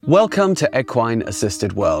Welcome to Equine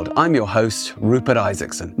Assisted World. I'm your host, Rupert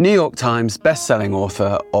Isaacson, New York Times best-selling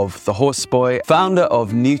author of The Horse Boy, founder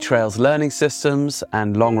of New Trails Learning Systems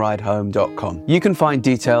and LongRideHome.com. You can find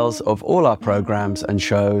details of all our programs and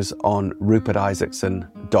shows on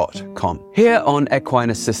rupertisaacson.com. Here on Equine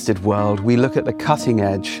Assisted World, we look at the cutting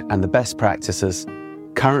edge and the best practices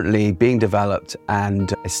currently being developed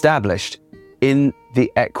and established in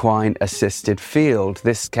the equine assisted field.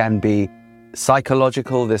 This can be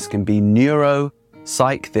psychological, this can be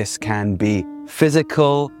neuropsych, this can be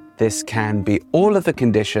physical, this can be all of the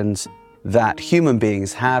conditions that human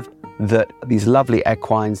beings have that these lovely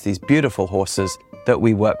equines, these beautiful horses that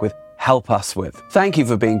we work with, help us with. Thank you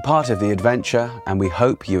for being part of the adventure, and we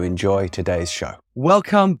hope you enjoy today's show.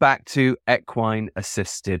 Welcome back to Equine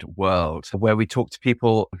Assisted World, where we talk to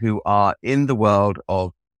people who are in the world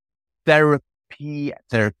of therapeutic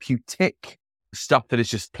stuff that is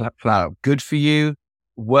just flat out good for you,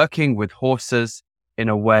 working with horses in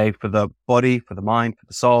a way for the body, for the mind, for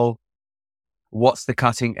the soul. What's the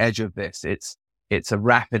cutting edge of this? It's a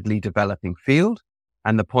rapidly developing field.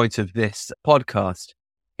 And the point of this podcast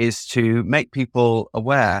is to make people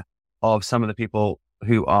aware of some of the people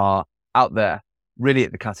who are out there really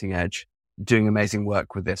at the cutting edge, doing amazing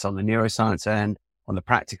work with this on the neuroscience end, on the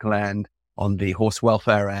practical end, on the horse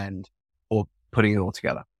welfare end, or putting it all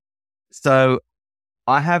together. So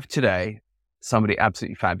I have today somebody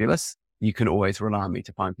absolutely fabulous. You can always rely on me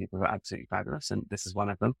to find people who are absolutely fabulous, and this is one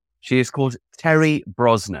of them. She is called Terri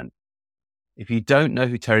Brosnan. If you don't know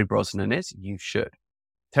who Terri Brosnan is, you should.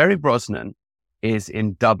 Terri Brosnan is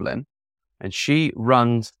in Dublin, and she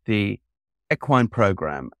runs the equine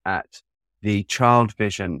program at the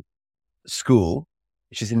Childvision school,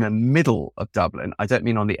 which is in the middle of Dublin. I don't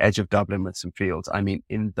mean on the edge of Dublin with some fields. I mean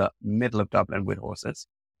in the middle of Dublin with horses,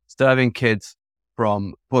 serving kids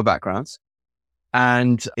from poor backgrounds.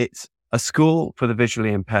 And it's a school for the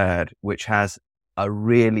visually impaired, which has a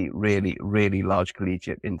really, really, really large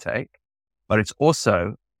collegiate intake. But it's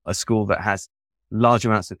also a school that has large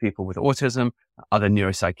amounts of people with autism, other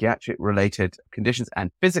neuropsychiatric related conditions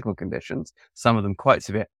and physical conditions, some of them quite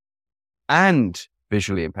severe, and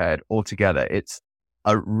visually impaired altogether. It's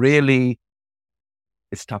a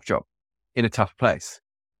tough job in a tough place.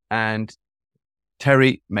 And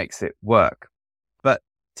Terri makes it work. But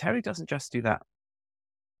Terri doesn't just do that.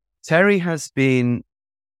 Terri has been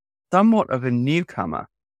somewhat of a newcomer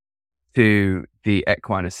to the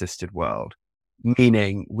equine assisted world,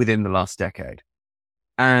 meaning within the last decade.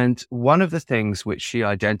 And one of the things which she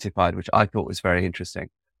identified, which I thought was very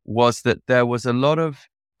interesting, was that there was a lot of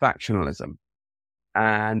factionalism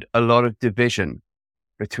and a lot of division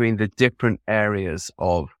between the different areas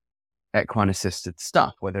of equine assisted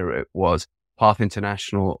stuff, whether it was Path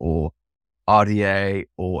International or RDA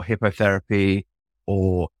or hippotherapy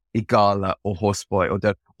or Igala or Horseboy or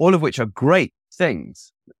all of which are great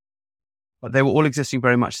things, but they were all existing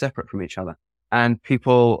very much separate from each other. And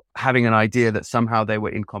people having an idea that somehow they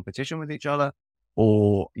were in competition with each other,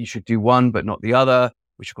 or you should do one but not the other,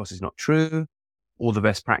 which of course is not true. All the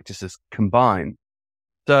best practices combined.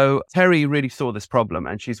 So Terri really saw this problem,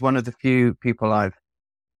 and she's one of the few people I've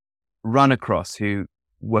run across who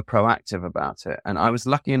were proactive about it. And I was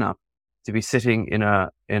lucky enough to be sitting in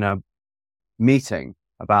a meeting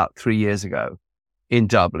about 3 years ago in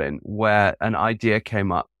Dublin, where an idea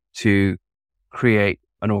came up to create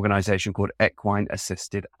an organization called Equine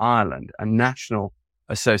Assisted Ireland, a national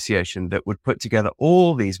association that would put together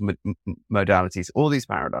all these modalities, all these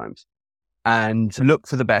paradigms, and look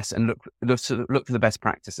for the best and look for the best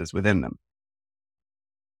practices within them.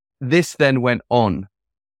 This then went on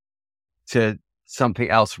to something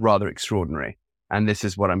else rather extraordinary. And this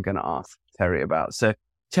is what I'm going to ask Terri about. So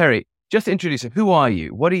Terri, just introduce her. Who are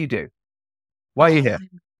you? What do you do? Why are you here?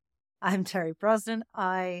 I'm Terri Brosnan.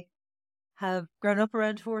 I have grown up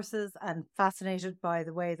around horses and fascinated by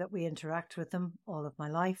the way that we interact with them all of my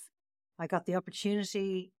life. I got the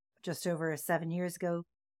opportunity just over 7 years ago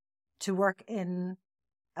to work in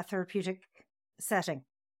a therapeutic setting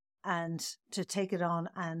and to take it on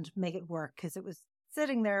and make it work, because it was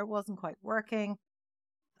sitting there, it wasn't quite working.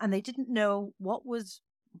 And they didn't know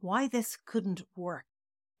why this couldn't work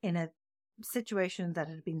in a situation that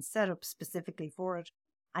had been set up specifically for it,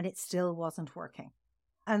 and it still wasn't working.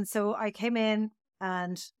 And so I came in,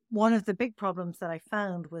 and one of the big problems that I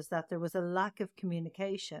found was that there was a lack of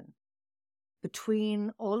communication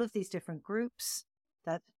between all of these different groups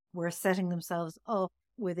that were setting themselves up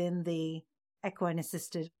within the equine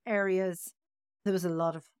assisted areas. There was a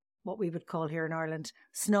lot of what we would call here in Ireland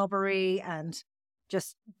snobbery and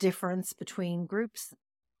just difference between groups,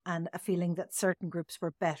 and a feeling that certain groups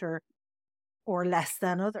were better or less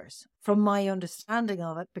than others. From my understanding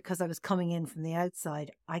of it, because I was coming in from the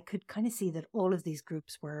outside, I could kind of see that all of these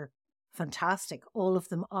groups were fantastic. All of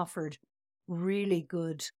them offered really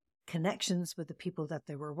good connections with the people that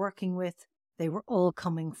they were working with. They were all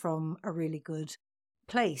coming from a really good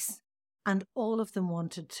place. And all of them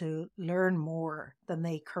wanted to learn more than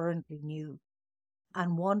they currently knew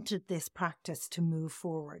and wanted this practice to move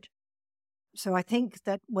forward. So I think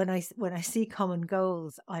that when I see common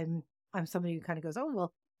goals, I'm somebody who kind of goes, oh,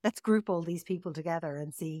 well, let's group all these people together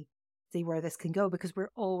and see where this can go, because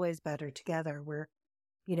we're always better together. We're,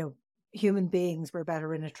 human beings, we're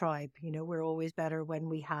better in a tribe. We're always better when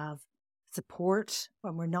we have support,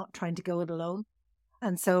 when we're not trying to go it alone.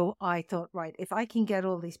 And so I thought, right, if I can get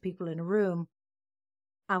all these people in a room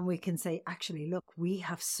and we can say, actually, look, we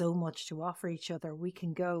have so much to offer each other. We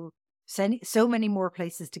can go so many more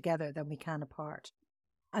places together than we can apart.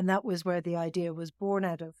 And that was where the idea was born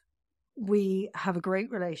out of. We have a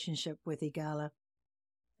great relationship with IGALA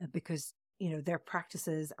because, their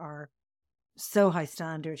practices are so high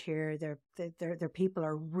standard here. Their people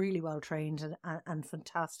are really well trained and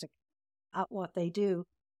fantastic at what they do.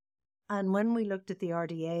 And when we looked at the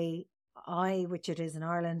RDA, which it is in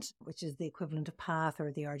Ireland, which is the equivalent of PATH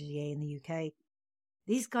or the RDA in the UK,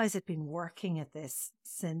 these guys had been working at this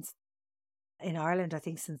in Ireland, I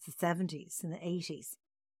think since the 70s and the 80s,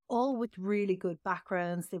 all with really good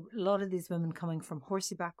backgrounds. A lot of these women coming from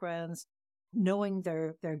horsey backgrounds, knowing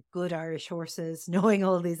they're good Irish horses, knowing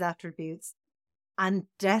all these attributes, and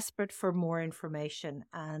desperate for more information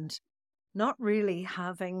and not really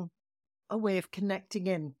having a way of connecting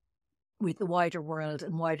in with the wider world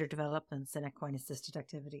and wider developments in equine assisted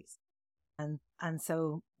activities. And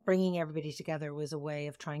so bringing everybody together was a way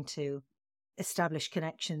of trying to establish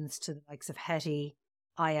connections to the likes of HETI,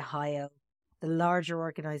 IRE, the larger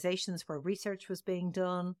organizations where research was being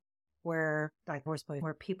done, where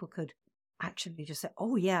people could actually just say,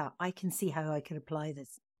 oh yeah, I can see how I can apply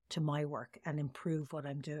this to my work and improve what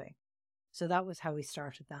I'm doing. So that was how we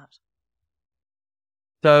started that.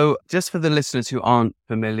 So just for the listeners who aren't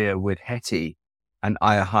familiar with HETI and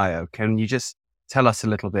IRE, can you just tell us a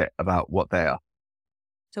little bit about what they are?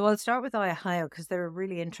 So I'll start with IRE because they're a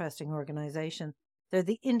really interesting organization. They're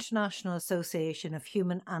the International Association of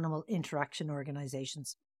Human-Animal Interaction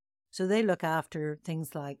Organizations. So they look after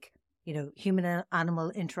things like,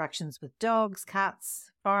 human-animal interactions with dogs,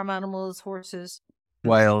 cats, farm animals, horses.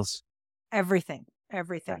 Whales. Everything.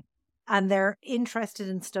 And they're interested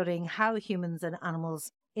in studying how humans and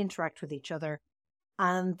animals interact with each other.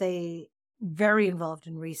 And they very involved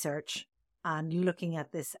in research and looking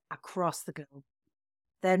at this across the globe.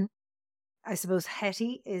 Then I suppose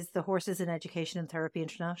HETI is the Horses in Education and Therapy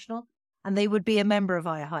International, and they would be a member of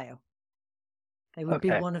IRE. They would be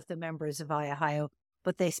one of the members of IRE,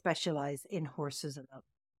 but they specialize in horses alone.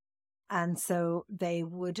 And so they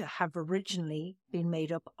would have originally been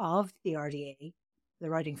made up of the RDA, the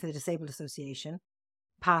Riding for the Disabled Association,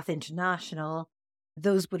 PATH International.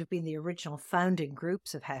 Those would have been the original founding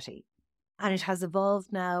groups of HETI. And it has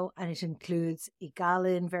evolved now, and it includes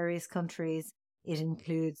IGALA in various countries. It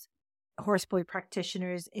includes horseboy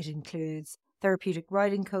practitioners. It includes therapeutic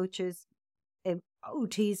riding coaches,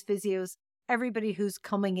 OTs, physios. Everybody who's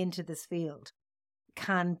coming into this field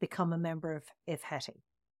can become a member of HETI.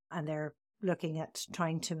 And they're looking at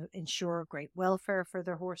trying to ensure great welfare for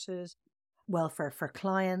their horses, welfare for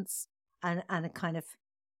clients, and a kind of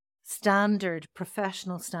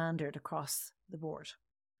professional standard across the board.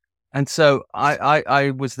 And so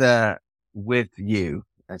I was there with you.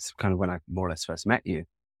 That's kind of when I more or less first met you.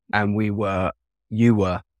 And you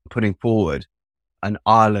were putting forward an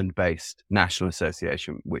Ireland-based national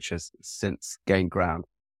association, which has since gained ground,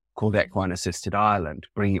 called Equine Assisted Ireland,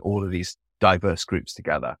 bringing all of these diverse groups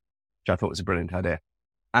together, which I thought was a brilliant idea.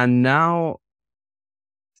 And now,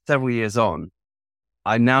 several years on,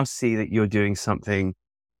 I now see that you're doing something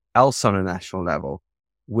else on a national level,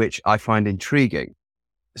 which I find intriguing.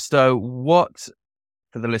 So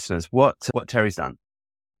for the listeners, what Terri's done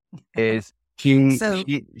is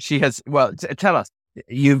she has, tell us,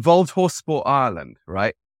 you involved Horse Sport Ireland,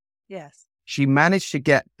 right? Yes. She managed to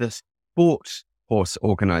get the sport horse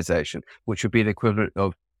organization, which would be the equivalent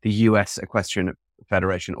of the US Equestrian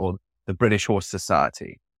Federation or the British Horse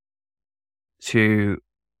Society, to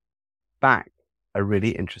back a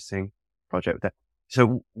really interesting project there.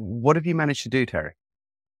 So what have you managed to do, Terri?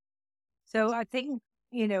 So I think,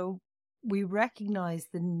 we recognize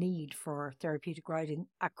the need for therapeutic riding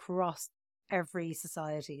across every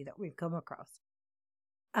society that we've come across.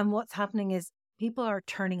 And what's happening is people are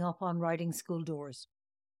turning up on riding school doors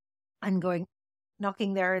and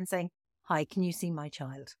knocking there and saying, hi, can you see my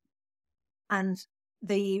child? And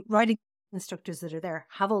the riding instructors that are there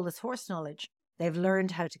have all this horse knowledge. They've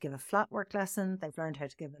learned how to give a flat work lesson. They've learned how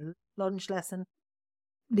to give a lunge lesson,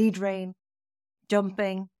 lead rein,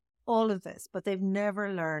 jumping, all of this, but they've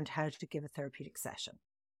never learned how to give a therapeutic session.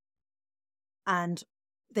 And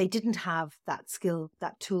they didn't have that skill,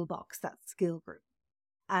 that toolbox, that skill group.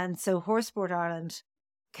 And so Horse Sport Ireland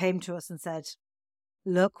came to us and said,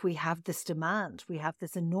 look, we have this demand. We have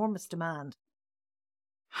this enormous demand.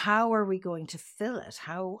 How are we going to fill it?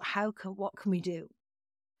 What can we do?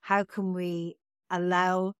 How can we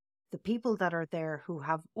allow the people that are there who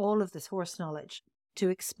have all of this horse knowledge to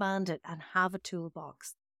expand it and have a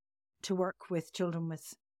toolbox to work with children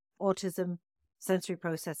with autism, sensory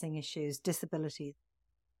processing issues, disabilities,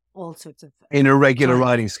 all sorts of... In a regular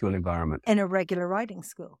riding school environment. In a regular riding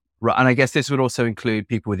school. Right. And I guess this would also include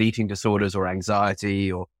people with eating disorders or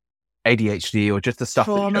anxiety or ADHD or just the stuff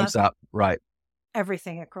trauma, that shows up. Right.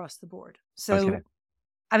 Everything across the board. So,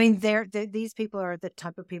 I mean, these people are the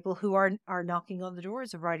type of people who are knocking on the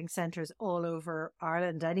doors of riding centres all over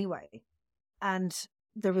Ireland anyway. And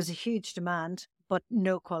there was a huge demand, but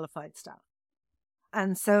no qualified staff.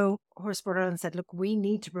 And so Horse Sport Ireland said, look, we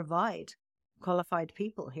need to provide qualified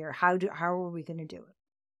people here. How are we going to do it?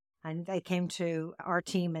 And they came to our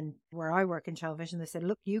team and where I work in Childvision, they said,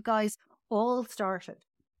 look, you guys all started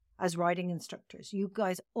as riding instructors. You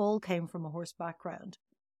guys all came from a horse background.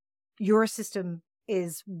 Your system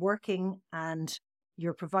is working and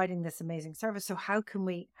you're providing this amazing service. So how can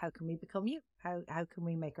we become you? How can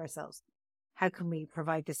we make ourselves? How can we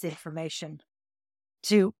provide this information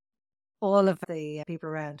to all of the people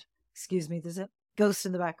around? Excuse me, there's a ghost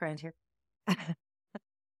in the background here.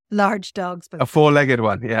 Large dogs. But a four-legged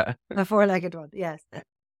one, yeah. A four-legged one, yes.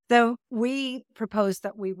 So we proposed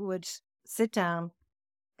that we would sit down,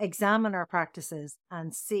 examine our practices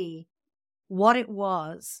and see what it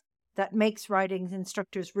was that makes riding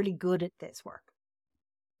instructors really good at this work.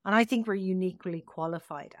 And I think we're uniquely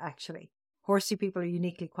qualified, actually. Horsey people are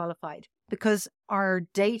uniquely qualified because our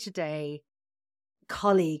day-to-day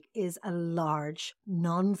colleague is a large,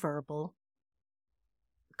 non-verbal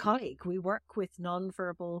colleague. We work with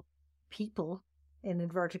non-verbal people, in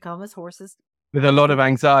inverted commas, horses. With a lot of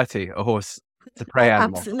anxiety, a horse, it's a prey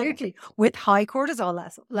animal. Absolutely. With high cortisol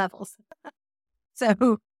levels.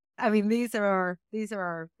 So, I mean, these are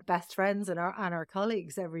our best friends and our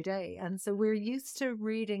colleagues every day. And so we're used to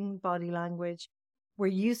reading body language. We're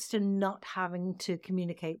used to not having to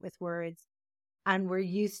communicate with words. And we're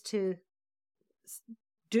used to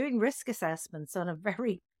doing risk assessments on a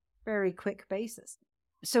very, very quick basis.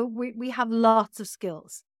 So we have lots of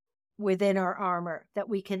skills within our armour that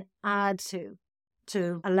we can add to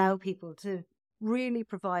allow people to really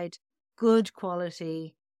provide good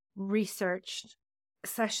quality researched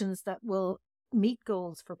sessions that will meet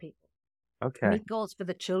goals for people. Okay. Meet goals for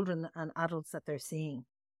the children and adults that they're seeing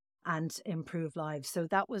and improve lives. So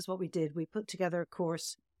that was what we did. We put together a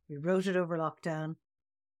course, we wrote it over lockdown,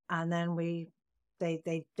 and then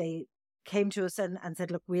they came to us and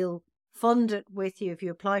said, look, we'll fund it with you. If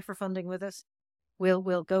you apply for funding with us,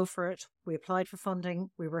 we'll go for it. We applied for funding.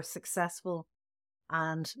 We were successful.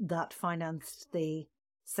 And that financed the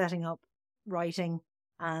setting up, writing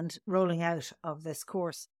and rolling out of this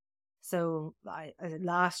course. So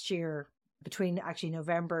last year, between actually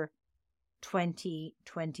November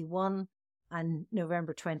 2021 and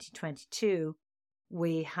November 2022,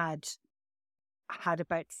 we had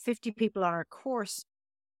about 50 people on our course,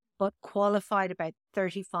 but qualified about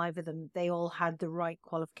 35 of them. They all had the right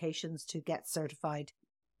qualifications to get certified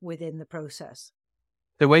within the process.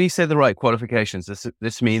 So when you say the right qualifications,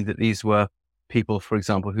 this means that these were people, for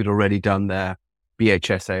example, who'd already done their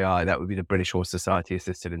BHSAI, that would be the British Horse Society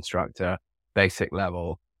Assisted Instructor, basic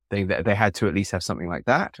level thing, that they had to at least have something like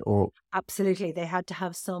that? Or absolutely. They had to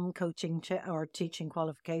have some coaching or teaching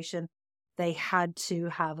qualification. They had to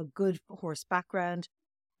have a good horse background,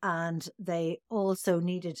 and they also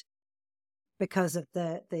needed, because of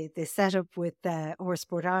the setup with Horse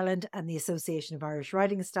Sport Ireland and the Association of Irish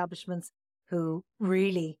Riding Establishments, who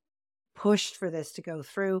really pushed for this to go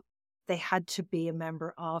through, they had to be a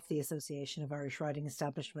member of the Association of Irish Riding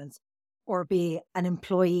Establishments or be an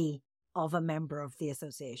employee of a member of the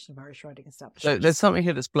Association of Irish Riding Establishments. So there's something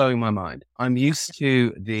here that's blowing my mind. I'm used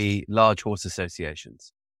to the large horse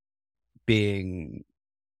associations being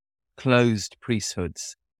closed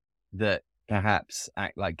priesthoods that perhaps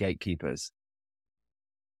act like gatekeepers.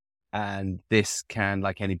 And this can,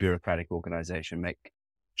 like any bureaucratic organization, make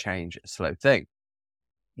change a slow thing.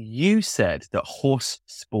 You said that Horse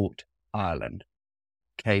Sport Ireland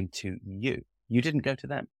came to you. You didn't go to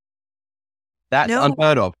them. That's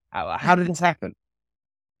unheard of. How did this happen?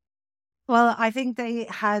 Well, I think they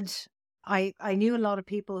had, I knew a lot of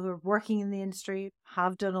people who are working in the industry,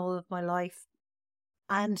 have done all of my life,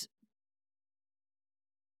 and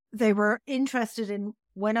they were interested in,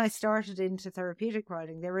 when I started into therapeutic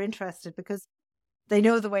riding, they were interested because they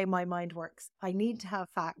know the way my mind works. I need to have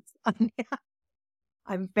facts.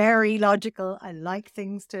 I'm very logical. I like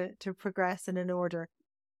things to progress in an order.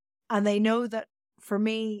 And they know that for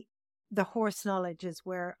me, the horse knowledge is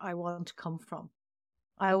where I want to come from.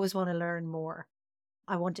 I always want to learn more.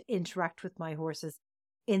 I want to interact with my horses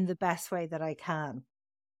in the best way that I can.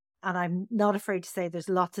 And I'm not afraid to say there's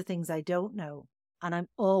lots of things I don't know. And I'm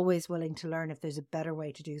always willing to learn if there's a better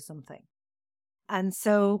way to do something. And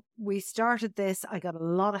so we started this. I got a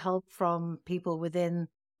lot of help from people within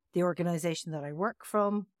the organization that I work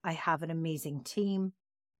from. I have an amazing team.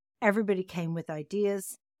 Everybody came with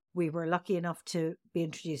ideas. We were lucky enough to be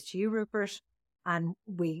introduced to you, Rupert. And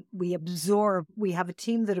we have a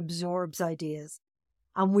team that absorbs ideas.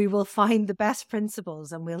 And we will find the best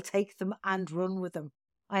principles and we'll take them and run with them.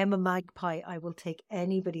 I am a magpie. I will take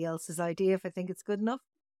anybody else's idea if I think it's good enough,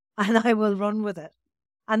 and I will run with it.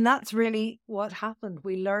 And that's really what happened.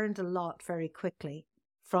 We learned a lot very quickly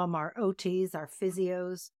from our OTs, our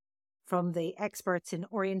physios, from the experts in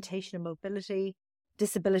orientation and mobility,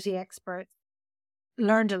 disability experts.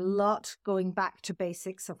 Learned a lot going back to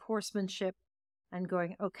basics of horsemanship and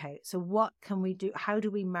going, okay, so what can we do? How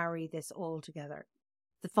do we marry this all together?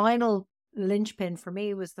 The final linchpin for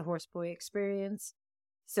me was the horse boy experience.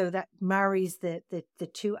 So that marries the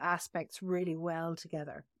two aspects really well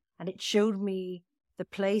together. And it showed me the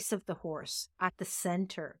place of the horse at the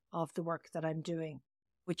center of the work that I'm doing,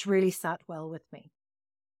 which really sat well with me.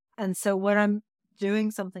 And so when I'm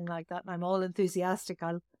doing something like that, and I'm all enthusiastic,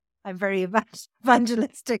 I'm very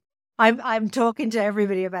evangelistic. I'm talking to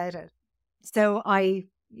everybody about it. So I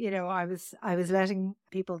was letting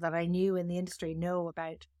people that I knew in the industry know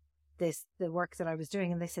about the work that I was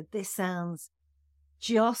doing. And they said, this sounds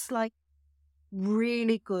just like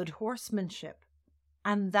really good horsemanship.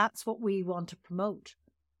 And that's what we want to promote.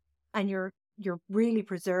 And you're really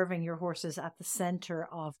preserving your horses at the center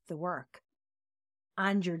of the work.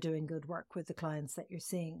 And you're doing good work with the clients that you're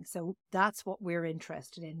seeing. So that's what we're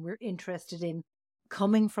interested in. We're interested in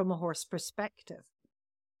coming from a horse perspective.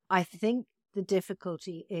 I think the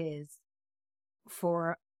difficulty is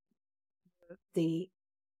for the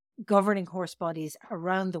governing horse bodies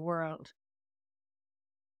around the world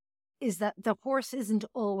is that the horse isn't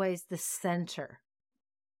always the center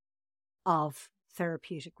of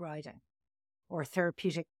therapeutic riding or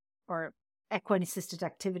therapeutic or equine assisted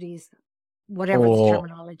activities, whatever the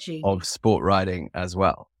terminology. Of sport riding as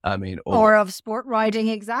well. I mean, or of sport riding,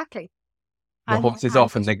 exactly. The horse is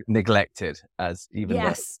often neglected as even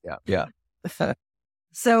yes. Yeah.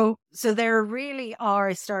 So there really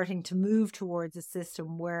are starting to move towards a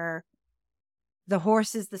system where the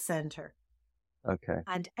horse is the center. Okay.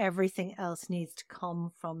 And everything else needs to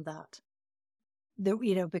come from that.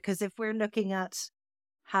 Because if we're looking at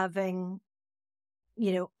having,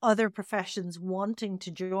 other professions wanting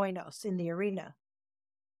to join us in the arena,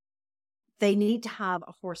 they need to have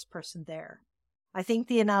a horse person there. I think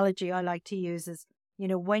the analogy I like to use is,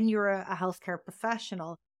 when you're a healthcare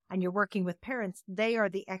professional and you're working with parents, they are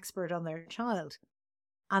the expert on their child.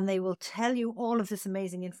 And they will tell you all of this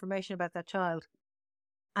amazing information about that child.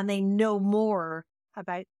 And they know more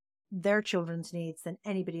about their children's needs than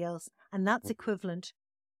anybody else. And that's equivalent.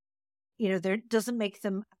 There doesn't make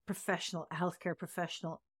them a professional, a healthcare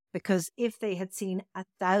professional, because if they had seen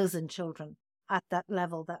 1,000 children at that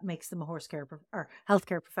level, that makes them a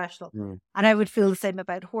healthcare professional. And I would feel the same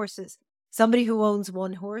about horses. Somebody who owns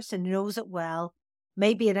one horse and knows it well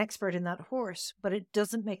may be an expert in that horse, but it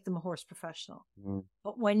doesn't make them a horse professional.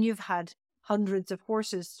 But when you've had hundreds of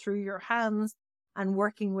horses through your hands and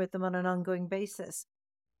working with them on an ongoing basis,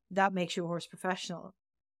 that makes you a horse professional.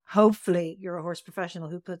 Hopefully you're a horse professional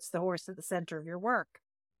who puts the horse at the center of your work.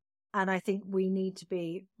 And I think we need to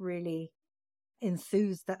be really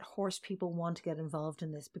enthused that horse people want to get involved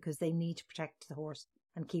in this because they need to protect the horse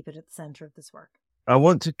and keep it at the center of this work. I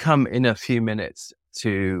want to come in a few minutes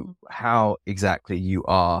to how exactly you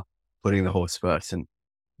are putting the horse first and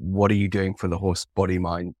what are you doing for the horse body,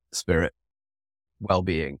 mind, spirit,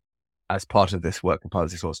 well-being as part of this work and part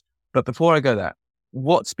of this horse. But before I go there,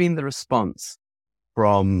 what's been the response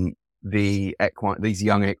from these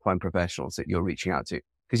young equine professionals that you're reaching out to?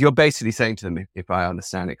 Because you're basically saying to them, if I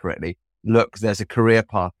understand it correctly, look, there's a career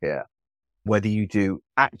path here, whether you do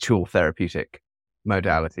actual therapeutic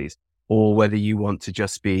modalities or whether you want to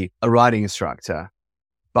just be a riding instructor,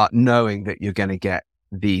 but knowing that you're going to get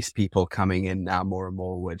these people coming in now more and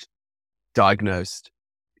more with diagnosed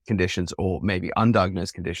conditions or maybe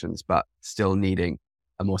undiagnosed conditions, but still needing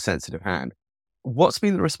a more sensitive hand. What's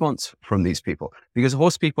been the response from these people? Because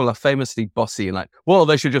horse people are famously bossy and like, well,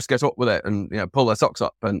 they should just get up with it and, you know, pull their socks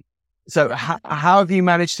up. And so how have you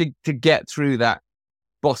managed to get through that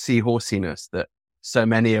bossy horsiness that so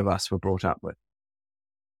many of us were brought up with?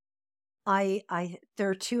 There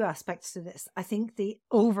are two aspects to this. I think the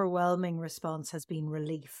overwhelming response has been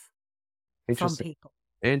relief from people.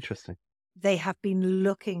 Interesting. They have been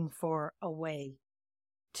looking for a way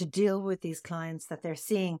to deal with these clients that they're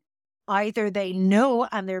seeing. Either they know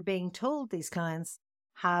and they're being told these clients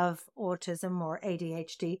have autism or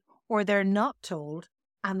ADHD, or they're not told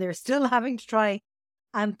and they're still having to try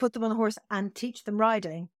and put them on a horse and teach them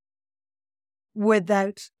riding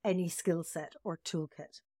without any skill set or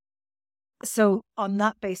toolkit. So on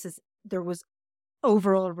that basis, there was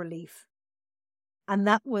overall relief. And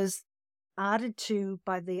that was added to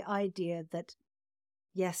by the idea that,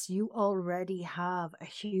 yes, you already have a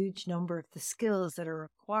huge number of the skills that are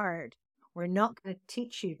required. We're not going to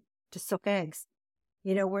teach you to suck eggs.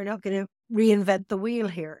 You know, we're not going to reinvent the wheel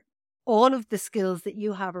here. All of the skills that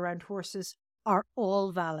you have around horses are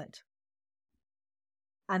all valid.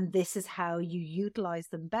 And this is how you utilize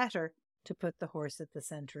them better to put the horse at the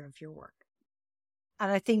center of your work. And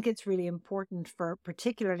I think it's really important for,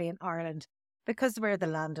 particularly in Ireland, because we're the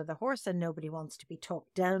land of the horse and nobody wants to be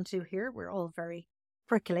talked down to here. We're all very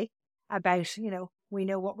prickly about, you know, we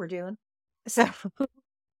know what we're doing. So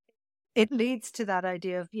it leads to that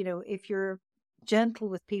idea of, you know, if you're gentle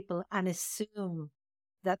with people and assume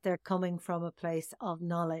that they're coming from a place of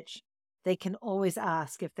knowledge, they can always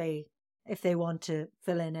ask if they want to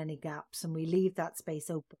fill in any gaps, and we leave that space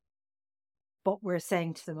open. But we're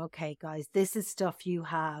saying to them, okay, guys, this is stuff you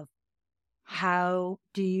have. How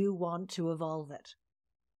do you want to evolve it?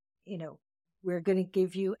 You know, we're going to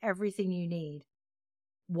give you everything you need.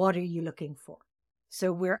 What are you looking for?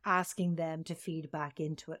 So we're asking them to feed back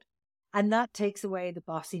into it. And that takes away the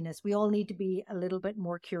bossiness. We all need to be a little bit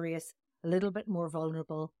more curious, a little bit more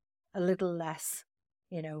vulnerable, a little less,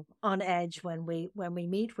 you know, on edge when we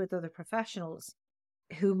meet with other professionals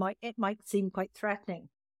who it might seem quite threatening.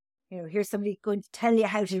 You know, here's somebody going to tell you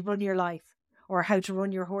how to run your life or how to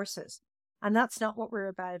run your horses. And that's not what we're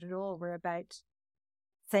about at all. We're about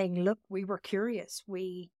saying, look, we were curious.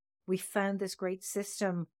 We found this great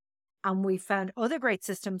system and we found other great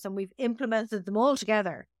systems and we've implemented them all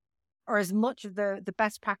together, or as much of the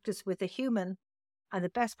best practice with a human and the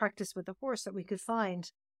best practice with the horse that we could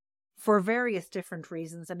find for various different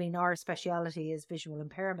reasons. I mean, our speciality is visual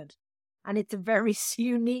impairment and it's a very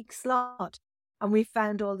unique slot. And we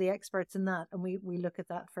found all the experts in that, and we look at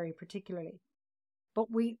that very particularly. But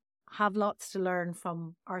we have lots to learn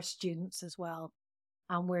from our students as well.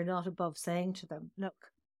 And we're not above saying to them, look,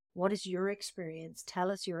 what is your experience? Tell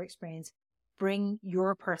us your experience. Bring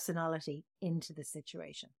your personality into the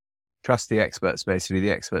situation. Trust the experts, basically, the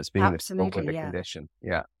experts being absolutely, the condition.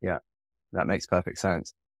 Yeah. That makes perfect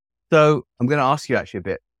sense. So I'm going to ask you actually a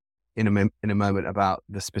bit in a moment about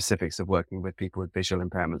the specifics of working with people with visual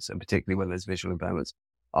impairments, and particularly when those visual impairments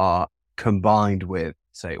are combined with,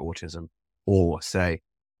 say, autism or, say,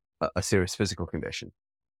 a serious physical condition.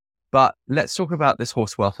 But let's talk about this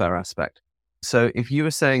horse welfare aspect. So if you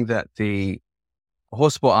were saying that the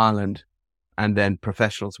Horse Sport Ireland and then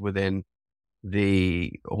professionals within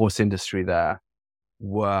the horse industry there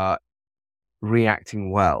were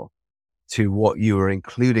reacting well to what you were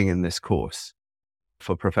including in this course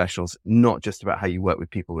for professionals, not just about how you work with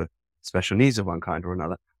people with special needs of one kind or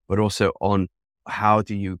another, but also on how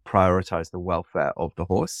do you prioritize the welfare of the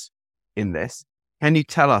horse in this. Can you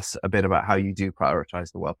tell us a bit about how you do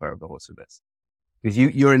prioritize the welfare of the horse in this? Because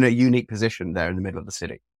you're in a unique position there in the middle of the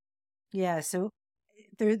city. Yeah, so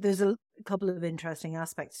there's a couple of interesting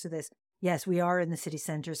aspects to this. Yes, we are in the city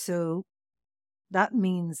centre, so that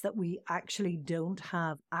means that we actually don't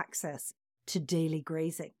have access to daily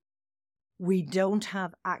grazing. We don't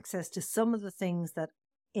have access to some of the things that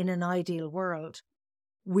in an ideal world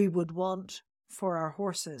we would want for our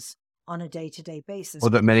horses on a day-to-day basis. Or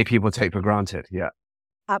that many people take for granted, yeah.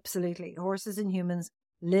 Absolutely. Horses and humans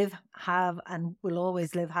live, have, and will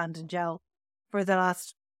always live hand in gel for the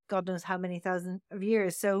last God knows how many thousand of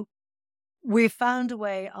years. So we found a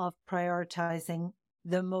way of prioritizing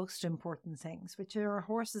the most important things, which are our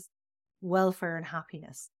horses' welfare and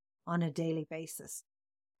happiness on a daily basis.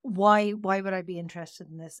 Why would I be interested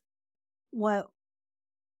in this? Well,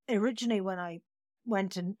 originally when I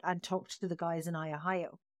went and talked to the guys in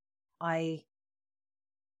Ohio, I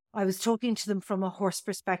was talking to them from a horse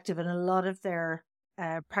perspective, and a lot of their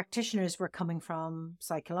practitioners were coming from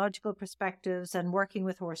psychological perspectives and working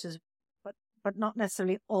with horses, but but not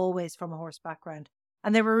necessarily always from a horse background.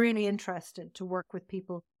 And they were really interested to work with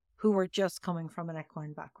people who were just coming from an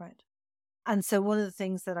equine background. And so one of the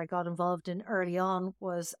things that I got involved in early on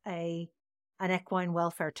was an equine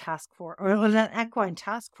welfare task force, or an equine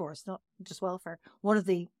task force, not just welfare. One of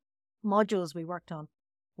the modules we worked on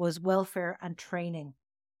was welfare and training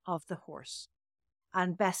of the horse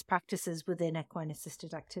and best practices within equine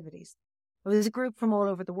assisted activities. There was a group from all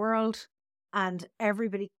over the world, and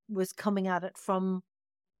everybody was coming at it from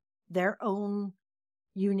their own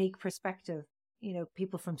unique perspective. You know,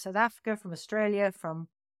 people from South Africa, from Australia, from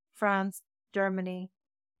France, Germany,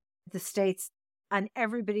 the States, and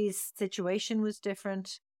everybody's situation was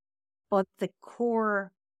different, but the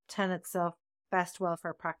core tenets of best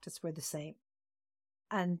welfare practice were the same.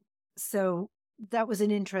 And so that was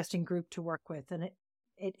an interesting group to work with, and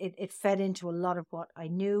it fed into a lot of what I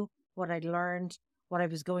knew, what I'd learned, what I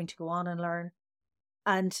was going to go on and learn.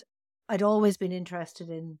 And I'd always been interested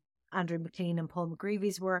in Andrew McLean and Paul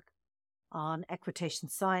McGreevy's work on equitation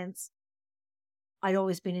science. I'd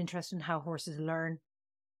always been interested in how horses learn.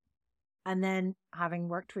 And then having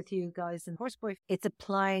worked with you guys in Horseboy, it's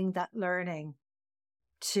applying that learning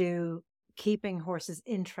to keeping horses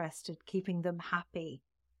interested, keeping them happy,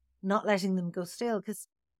 not letting them go still. Because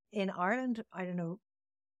in Ireland, I don't know,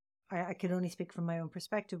 I can only speak from my own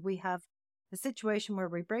perspective. We have a situation where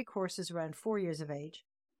we break horses around 4 years of age.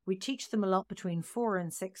 We teach them a lot between 4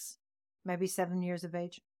 and 6, maybe 7 years of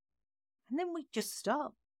age. And then we just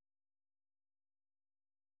stop.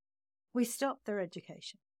 We stop their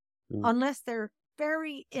education. Unless they're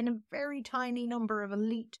in a very tiny number of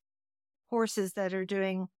elite horses that are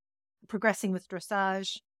progressing with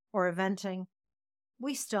dressage or eventing,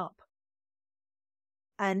 we stop.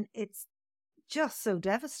 And it's just so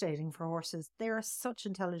devastating for horses. They are such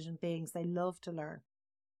intelligent beings. They love to learn.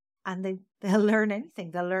 And they'll learn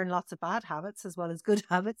anything. They'll learn lots of bad habits as well as good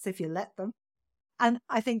habits if you let them. And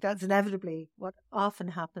I think that's inevitably what often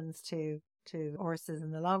happens to horses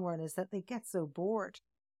in the long run, is that they get so bored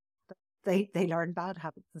that they learn bad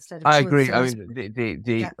habits instead of I good. agree. I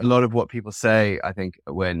mean, a lot of what people say, I think,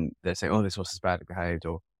 when they're saying, "Oh, this horse is badly behaved,"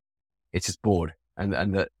 or it's just bored, and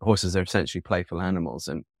that horses are essentially playful animals,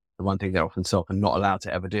 and the one thing they're often not allowed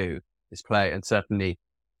to ever do is play, and certainly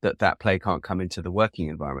that play can't come into the working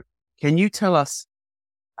environment. Can you tell us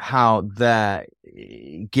how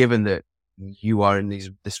given that you are in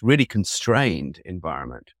this really constrained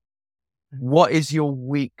environment, what is your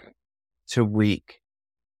week-to-week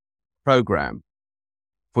program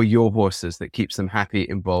for your horses that keeps them happy,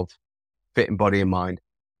 involved, fit in body and mind,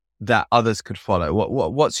 that others could follow?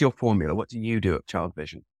 What's your formula? What do you do at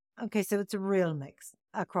Childvision? Okay, so it's a real mix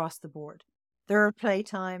across the board. There are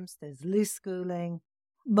playtimes, there's loose schooling.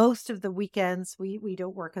 Most of the weekends, we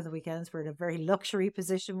don't work on the weekends. We're in a very luxury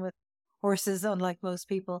position with horses, unlike most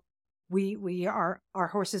people. Our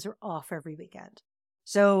horses are off every weekend.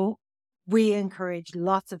 So we encourage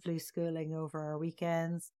lots of loose schooling over our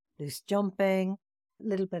weekends, loose jumping, a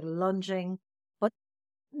little bit of lunging, but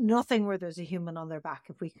nothing where there's a human on their back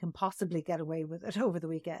if we can possibly get away with it over the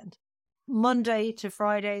weekend. Monday to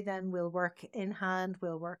Friday, then we'll work in hand,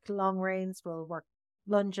 we'll work long reins, we'll work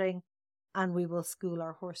lunging, and we will school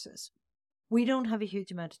our horses. We don't have a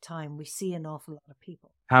huge amount of time. We see an awful lot of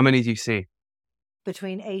people. How many do you see?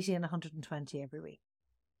 Between 80 and 120 every week.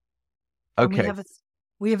 Okay. And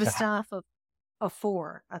we have a staff of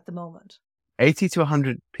 4 at the moment. 80 to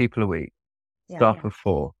 100 people a week, staff of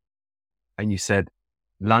 4. And you said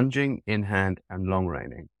lunging, in hand, and long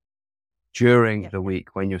reining during the week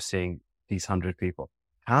when you're seeing these 100 people.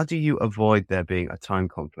 How do you avoid there being a time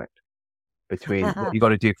conflict between what you got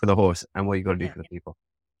to do for the horse and what you got to do for the people?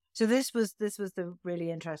 So this was the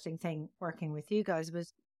really interesting thing working with you guys,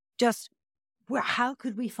 was just how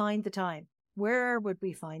could we find the time? Where would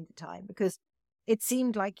we find the time? Because it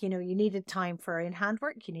seemed like, you needed time for in-hand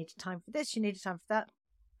work, you needed time for this, you needed time for that.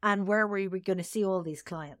 And where were we going to see all these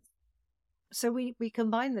clients? So we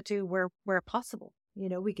combine the two where possible.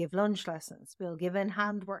 We give lunge lessons. We'll give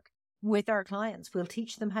in-hand work with our clients. We'll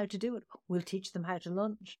teach them how to do it. We'll teach them how to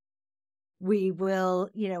lunge. We will,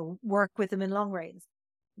 work with them in long reins.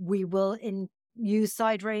 We will use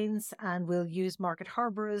side reins, and we'll use market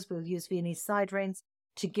harbourers. We'll use Viennese side reins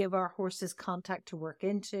to give our horses contact to work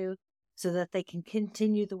into, so that they can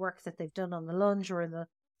continue the work that they've done on the lunge or in the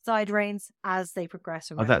side reins as they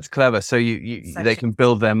progress around. Oh, that's clever. So they can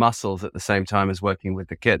build their muscles at the same time as working with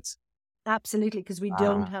the kids. Absolutely, because we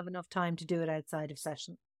don't have enough time to do it outside of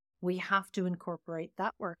session. We have to incorporate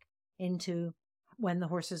that work into when the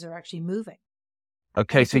horses are actually moving.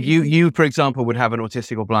 Okay, so you, for example, would have an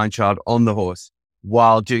autistic or blind child on the horse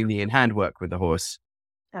while doing the in-hand work with the horse.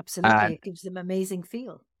 Absolutely. It gives them amazing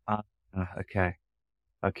feel.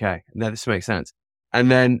 Okay. Now this makes sense.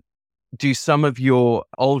 And then do some of your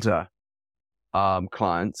older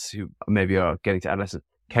clients who maybe are getting to adolescence,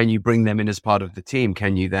 can you bring them in as part of the team?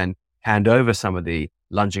 Can you then hand over some of the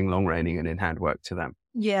lunging, long reining and in-hand work to them?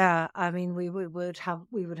 Yeah. I mean, we would have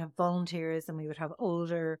volunteers, and we would have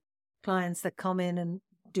older clients that come in and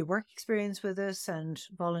do work experience with us and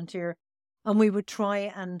volunteer. And we would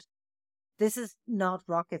try, and this is not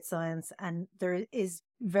rocket science, and there is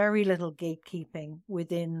very little gatekeeping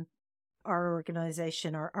within our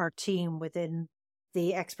organization or our team, within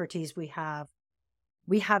the expertise we have.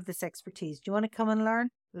 We have this expertise. Do you want to come and learn?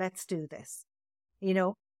 Let's do this. You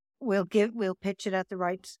know, we'll pitch it at the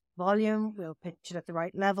right volume, we'll pitch it at the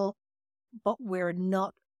right level, but we're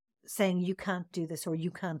not saying you can't do this or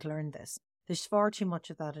you can't learn this. There's far too much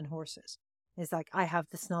of that in horses. It's like, I have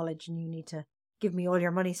this knowledge and you need to give me all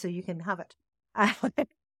your money so you can have it.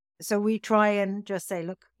 So we try and just say,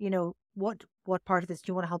 look, what part of this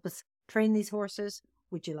do you want to help us train these horses?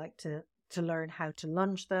 Would you like to learn how to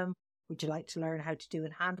lunge them? Would you like to learn how to do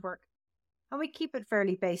in handwork? And we keep it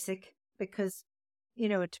fairly basic because,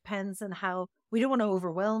 it depends on how. We don't want to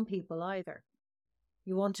overwhelm people either.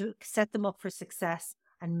 You want to set them up for success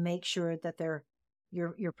and make sure that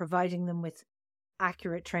you're providing them with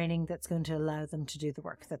accurate training that's going to allow them to do the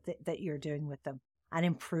work that you're doing with them and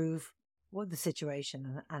improve the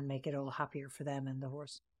situation and make it all happier for them and the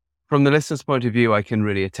horse. From the listener's point of view, I can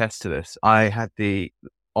really attest to this. I had the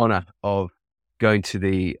honor of going to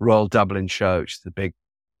the Royal Dublin show, which is the big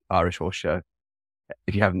Irish horse show.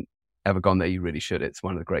 If you haven't ever gone there, you really should. It's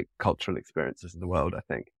one of the great cultural experiences in the world, I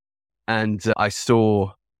think. And I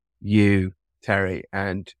saw you, Terri,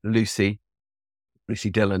 and Lucy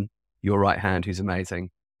Dillon, your right hand, who's amazing.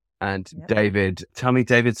 And yep. David, tell me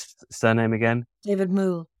David's surname again. David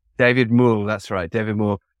Moule, that's right. David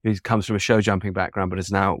Moule, who comes from a show jumping background, but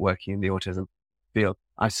is now working in the autism field.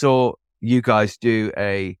 I saw you guys do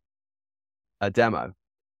a demo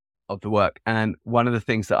of the work. And one of the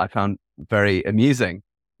things that I found very amusing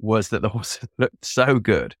was that the horses looked so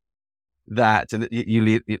good that, and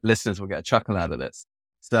you listeners will get a chuckle out of this.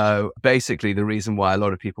 So basically the reason why a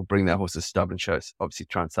lot of people bring their horses to Dublin shows, obviously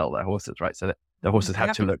try and sell their horses, right? So that the horses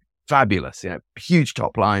have to look fabulous, huge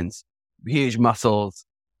top lines, huge muscles,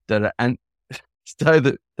 and so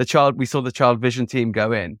we saw the Childvision team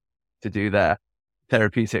go in to do their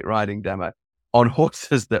therapeutic riding demo on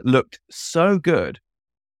horses that looked so good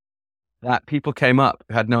that people came up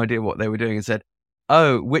who had no idea what they were doing and said,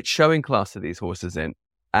 "Oh, which showing class are these horses in?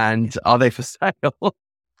 And are they for sale?"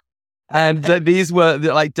 And these were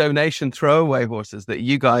like donation throwaway horses that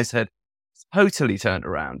you guys had totally turned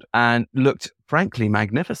around and looked frankly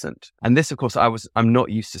magnificent. And this, of course, I'm not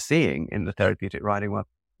used to seeing in the therapeutic riding world.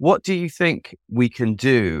 What do you think we can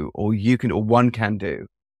do, or one can do,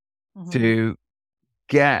 to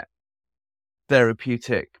get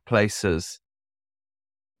therapeutic places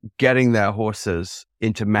getting their horses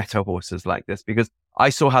into meta horses like this? Because I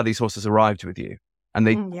saw how these horses arrived with you and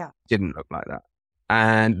they didn't look like that.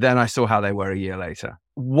 And then I saw how they were a year later,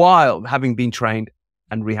 while having been trained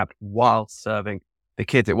and rehabbed while serving the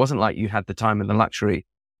kids. It wasn't like you had the time and the luxury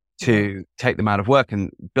to take them out of work and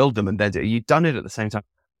build them and then you'd done it at the same time.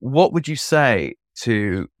 What would you say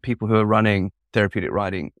to people who are running therapeutic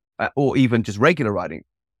riding or even just regular riding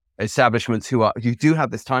establishments who do have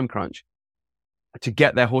this time crunch to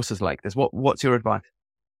get their horses like this? What's your advice?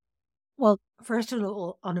 Well, first of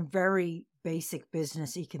all, on a very basic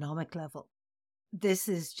business economic level, this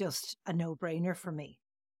is just a no-brainer for me.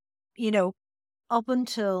 Up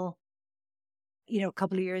until, a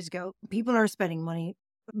couple of years ago, people are spending money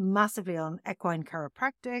massively on equine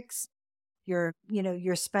chiropractics. You're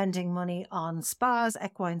spending money on spas,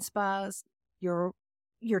 equine spas. You're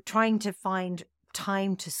trying to find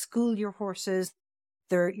time to school your horses.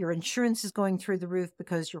 Your insurance is going through the roof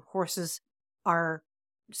because your horses are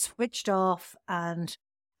switched off and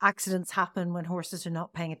accidents happen when horses are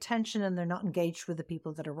not paying attention and they're not engaged with the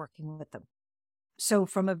people that are working with them. So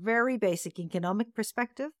from a very basic economic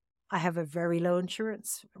perspective, I have a very low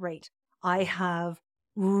insurance rate. I have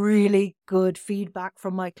really good feedback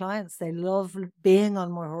from my clients. They love being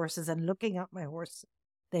on my horses and looking at my horse.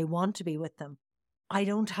 They want to be with them. I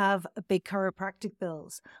don't have big chiropractic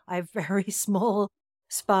bills. I have very small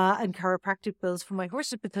spa and chiropractic bills for my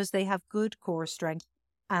horses because they have good core strength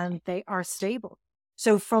and they are stable.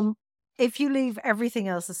 So if you leave everything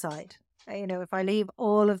else aside, if I leave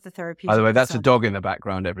all of the therapeutic... By the way, that's a dog in the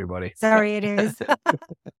background, everybody. Sorry, it is.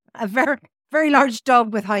 A very, very large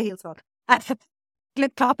dog with high heels on.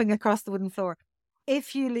 Clip-clopping across the wooden floor.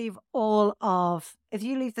 if you leave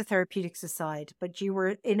the therapeutics aside, but you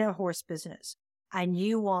were in a horse business and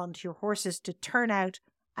you want your horses to turn out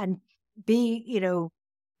and be,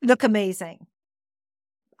 look amazing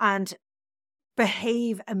and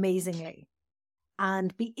behave amazingly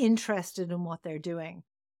and be interested in what they're doing,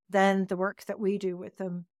 then the work that we do with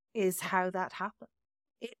them is how that happened.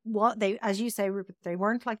 As you say, Rupert, they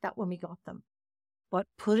weren't like that when we got them, but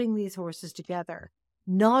putting these horses together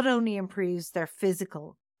not only improves their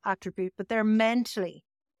physical attribute, but they're mentally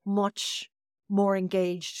much more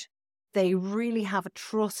engaged. They really have a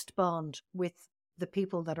trust bond with the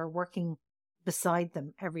people that are working beside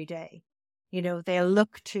them every day. They'll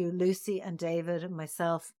look to Lucy and David and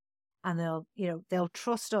myself, and they'll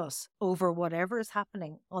trust us over whatever is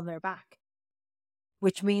happening on their back,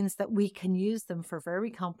 which means that we can use them for very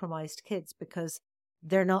compromised kids because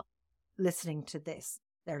they're not listening to this.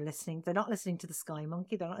 They're not listening to the sky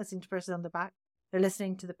monkey. They're not listening to the person on the back. They're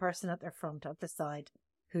listening to the person at their front, at the side,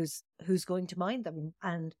 who's going to mind them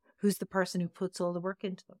and who's the person who puts all the work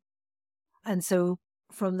into them. And so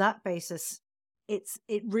from that basis, it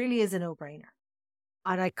really is a no-brainer.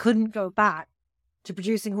 And I couldn't go back to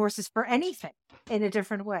producing horses for anything in a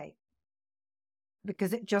different way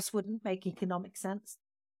because it just wouldn't make economic sense.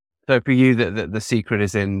 So for you, the secret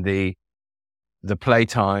is in the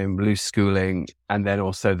playtime, loose schooling, and then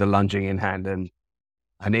also the lunging in hand and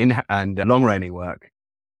long reining work,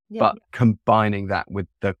 but combining that with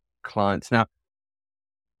the clients. Now,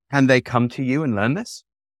 can they come to you and learn this?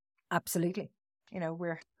 Absolutely.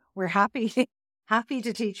 We're happy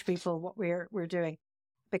to teach people what we're doing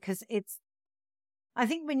because I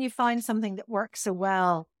think when you find something that works so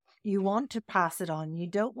well, you want to pass it on. You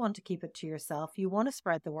don't want to keep it to yourself. You want to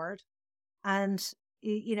spread the word. And,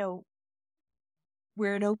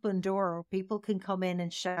 we're an open door. People can come in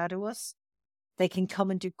and shadow us. They can come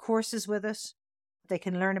and do courses with us. They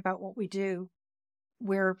can learn about what we do.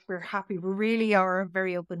 We're happy. We really are a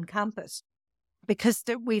very open campus because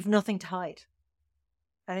we've nothing to hide.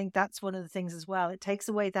 I think that's one of the things as well. It takes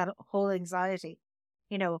away that whole anxiety.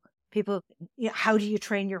 People, how do you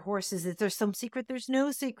train your horses? Is there some secret? There's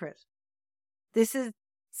no secret. This is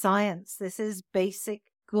science. This is basic,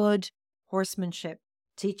 good horsemanship.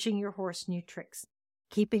 Teaching your horse new tricks.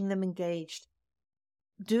 Keeping them engaged.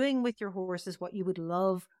 Doing with your horses what you would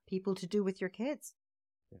love people to do with your kids.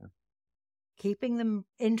 Yeah. Keeping them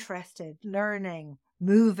interested, learning,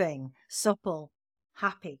 moving, supple,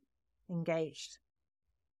 happy, engaged.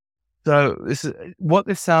 So this is what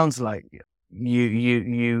this sounds like.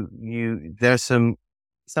 There's some,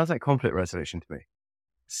 sounds like conflict resolution to me.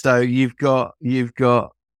 So you've got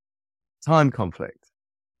time conflict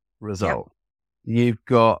resolved. Yep. You've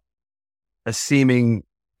got a seeming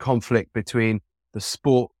conflict between the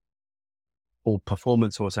sport or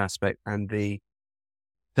performance horse aspect and the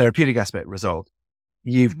therapeutic aspect resolved.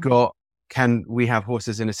 You've got, can we have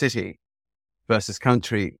horses in a city versus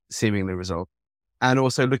country seemingly resolved? And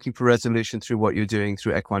also looking for resolution through what you're doing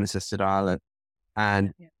through Equine Assisted Ireland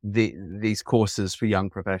and these courses for young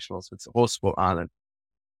professionals with Horse Sport Ireland.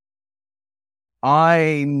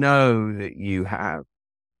 I know that you have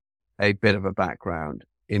a bit of a background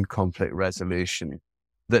in conflict resolution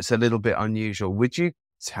that's a little bit unusual. Would you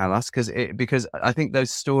tell us? Because I think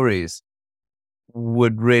those stories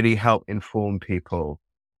would really help inform people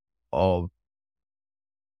of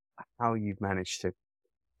how you've managed to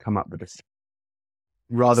come up with this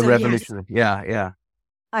rather revolutionary. Yes. Yeah.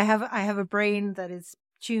 I have a brain that is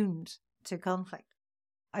tuned to conflict.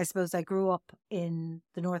 I suppose I grew up in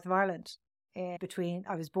the north of Ireland I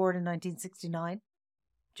was born in 1969,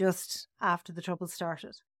 just after the Troubles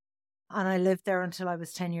started. And I lived there until I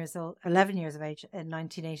was 11 years of age in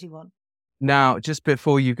 1981. Now, just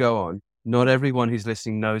before you go on, not everyone who's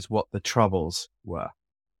listening knows what the Troubles were.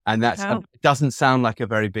 And that doesn't sound like a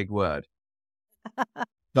very big word.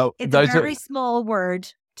 It's a very small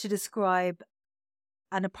word to describe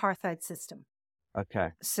an apartheid system. Okay.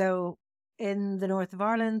 So in the north of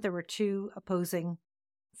Ireland, there were two opposing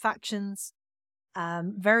factions,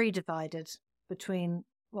 very divided between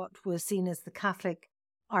what was seen as the Catholic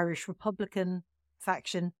Irish Republican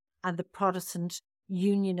faction and the Protestant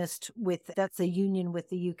Unionist that's a union with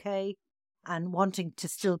the UK and wanting to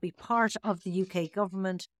still be part of the UK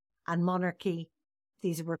government and monarchy.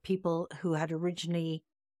 These were people who had originally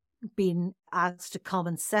been asked to come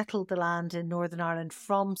and settle the land in Northern Ireland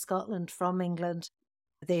from Scotland, from England.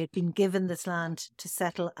 They had been given this land to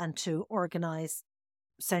settle and to organise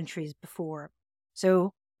centuries before.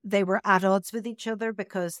 So they were at odds with each other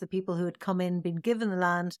because the people who had come in, been given the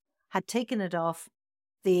land, had taken it off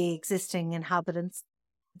the existing inhabitants.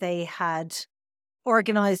 They had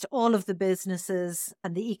organized all of the businesses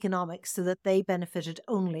and the economics so that they benefited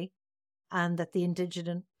only, and that the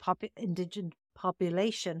indigent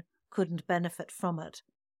population couldn't benefit from it.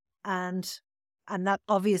 And that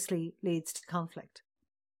obviously leads to conflict.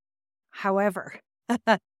 However,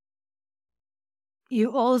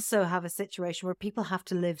 you also have a situation where people have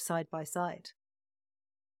to live side by side.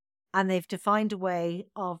 And they've defined a way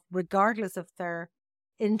of, regardless of their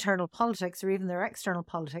internal politics or even their external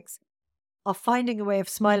politics, of finding a way of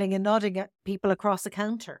smiling and nodding at people across a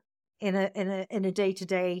counter in a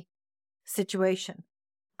day-to-day situation.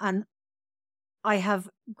 And I have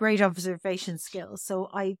great observation skills. So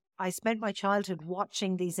I spent my childhood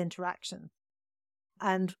watching these interactions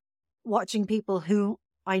and watching people who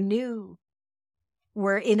I knew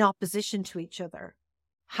were in opposition to each other,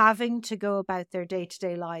 having to go about their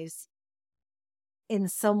day-to-day lives in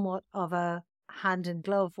somewhat of a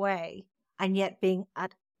hand-in-glove way, and yet being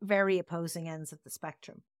at very opposing ends of the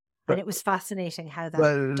spectrum. And it was fascinating how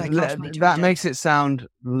that makes it sound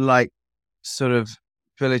like sort of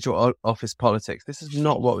village or office politics. This is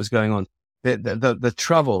not what was going on. The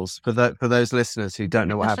troubles, for those listeners who don't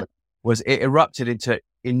know what happened, was it erupted into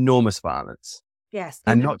enormous violence. Yes,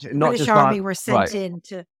 and the British Army were sent in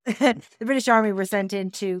to the British Army were sent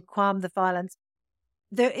in to calm the violence.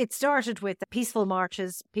 It started with the peaceful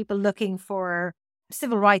marches, people looking for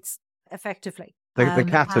civil rights, effectively. The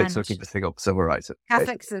Catholics looking for civil rights.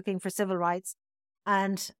 Catholics looking for civil rights,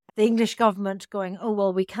 and the English government going, oh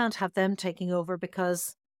well, we can't have them taking over,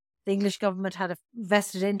 because the English government had a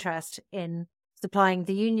vested interest in supplying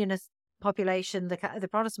the Unionist population, the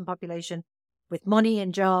Protestant population, with money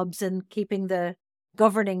and jobs, and keeping the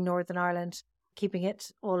governing Northern Ireland, keeping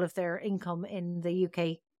it, all of their income in the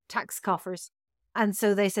UK tax coffers. And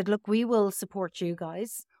so they said, look, we will support you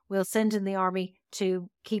guys. We'll send in the army to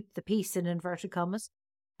keep the peace, in inverted commas.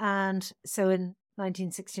 And so in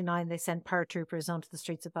 1969, they sent paratroopers onto the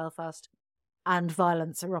streets of Belfast, and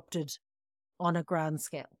violence erupted on a grand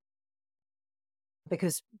scale.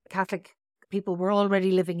 Because Catholic people were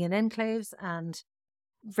already living in enclaves and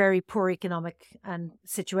very poor economic and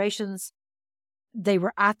situations. They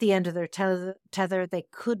were at the end of their tether. They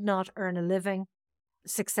could not earn a living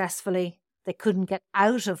successfully. They couldn't get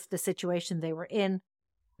out of the situation they were in,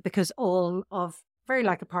 because all of, very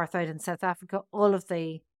like apartheid in South Africa, all of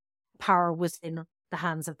the power was in the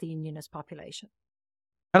hands of the Unionist population.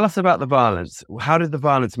 Tell us about the violence. How did the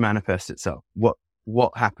violence manifest itself?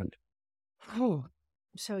 What happened?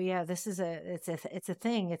 So yeah, this is it's a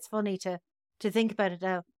thing. It's funny to think about it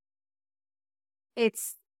now.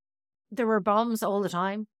 There were bombs all the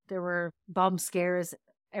time. There were bomb scares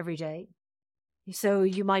every day. So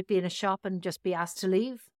you might be in a shop and just be asked to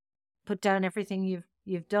leave, put down everything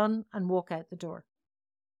you've done, and walk out the door.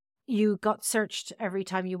 You got searched every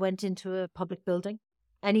time you went into a public building,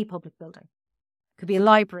 any public building. Could be a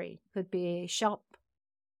library, could be a shop,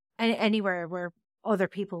 anywhere where other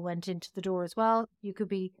people went into the door as well. You could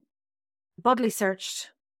be bodily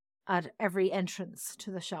searched at every entrance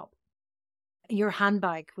to the shop. Your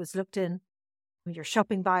handbag was looked in. Your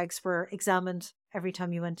shopping bags were examined every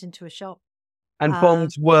time you went into a shop. And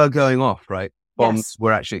bombs were going off, right? Bombs yes.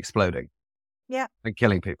 were actually exploding. Yeah. And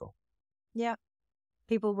killing people. Yeah.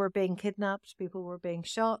 People were being kidnapped. People were being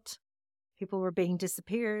shot. People were being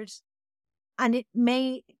disappeared. And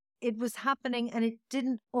it was happening, and it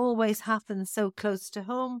didn't always happen so close to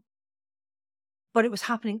home, but it was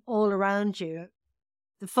happening all around you.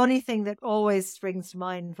 The funny thing that always springs to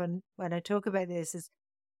mind when I talk about this is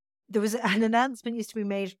there was an announcement used to be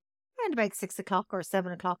made around about 6 o'clock or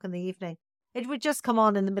 7 o'clock in the evening. It would just come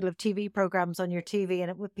on in the middle of TV programs on your TV,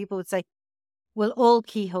 and people would say, will all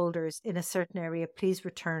key holders in a certain area please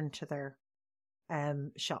return to their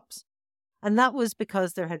shops? And that was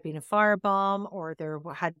because there had been a firebomb, or there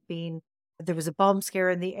was a bomb scare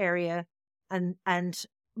in the area. And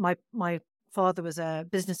my father was a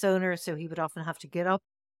business owner, so he would often have to get up,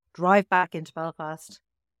 drive back into Belfast,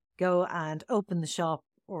 go and open the shop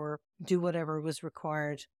or do whatever was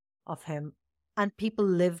required of him. And people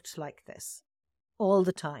lived like this all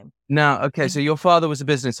the time. Now, okay, so your father was a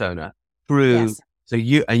business owner through, yes. So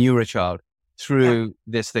you were a child through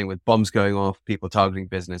this thing with bombs going off, people targeting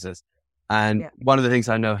businesses. And one of the things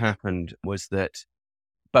I know happened was that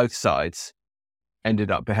both sides ended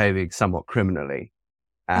up behaving somewhat criminally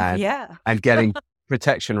and getting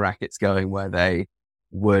protection rackets going, where they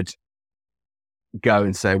would go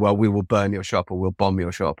and say, well, we will burn your shop, or we'll bomb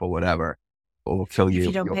your shop, or whatever, or we'll kill you. If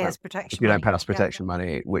you don't pay us protection If you don't pay us protection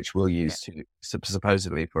money, which we'll use to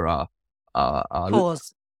supposedly for our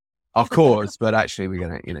cause. Our cause, but actually we're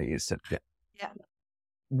going to, use it. Yeah.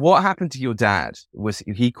 What happened to your dad? Was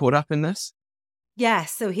he caught up in this?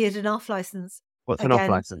 Yes, so he had an off license. What's an off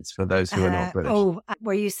license for those who are not British?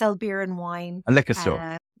 Where you sell beer and wine. A liquor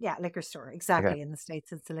store. Yeah, liquor store. Exactly. Okay. In the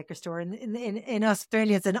States, it's a liquor store. In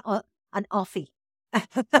Australia, it's an offie.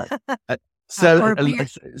 So Or a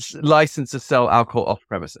license to sell alcohol off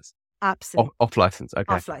premises. Absolutely. Off license.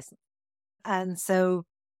 Okay. Off license. And so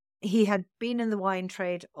he had been in the wine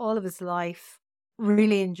trade all of his life,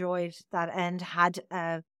 really enjoyed that end, had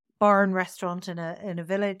a bar and restaurant in a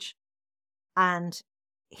village. And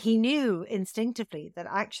he knew instinctively that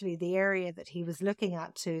actually the area that he was looking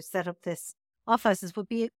at to set up this off license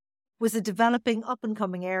was a developing up and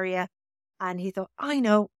coming area. And he thought, I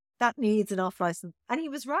know that needs an off license. And he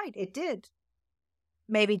was right. It did.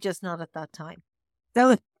 Maybe just not at that time.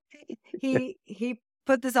 So he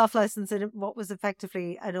put this off license in what was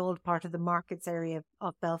effectively an old part of the markets area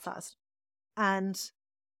of Belfast. And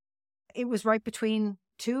it was right between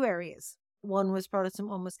two areas. One was Protestant,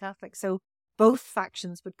 one was Catholic. So both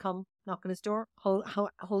factions would come knock on his door,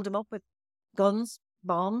 hold him up with guns,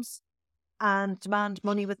 bombs, and demand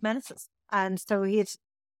money with menaces. And so he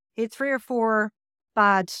had 3 or 4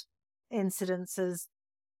 bad incidences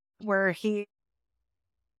where he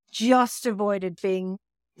just avoided being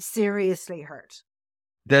seriously hurt.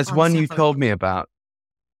 There's one you told me about.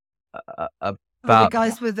 The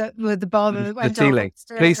guys with the bomb that went the ceiling.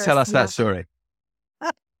 Please tell us that story.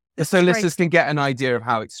 So listeners can get an idea of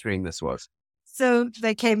how extreme this was. So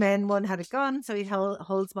they came in, one had a gun, so he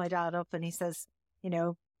holds my dad up and he says,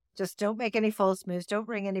 just don't make any false moves, don't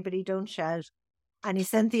ring anybody, don't shout. And he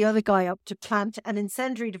sent the other guy up to plant an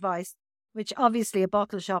incendiary device, which obviously a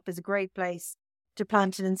bottle shop is a great place to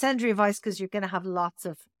plant an incendiary device because you're going to have lots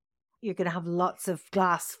of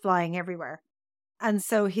glass flying everywhere. And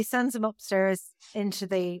so he sends him upstairs into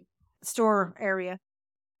the store area,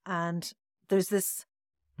 and there's this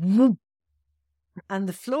whoop, and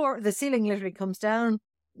the ceiling literally comes down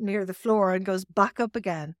near the floor and goes back up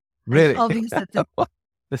again. Really?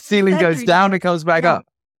 The ceiling goes down and comes back up.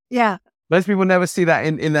 Yeah. Most people never see that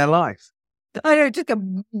in their lives. I know, just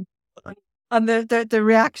and the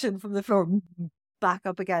reaction from the floor back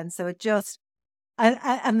up again. So it just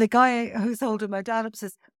and the guy who's holding my dad up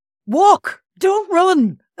says, "Walk, don't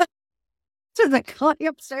run." So the guy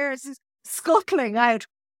upstairs is scuttling out.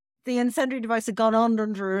 The incendiary device had gone off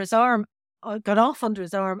under his arm,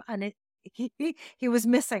 and he was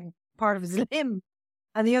missing part of his limb.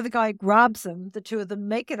 And the other guy grabs him. The two of them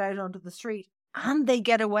make it out onto the street, and they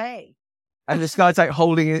get away. And this guy's like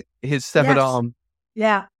holding his severed arm.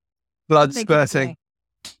 Yeah. Blood spurting.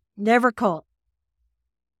 Never caught.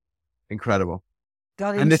 Incredible.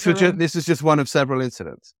 And this was just one of several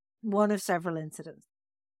incidents. One of several incidents.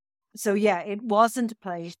 So yeah, it wasn't a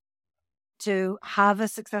place to have a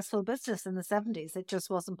successful business in the 70s. It just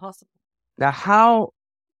wasn't possible. Now, how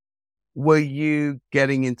were you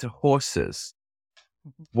getting into horses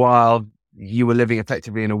while you were living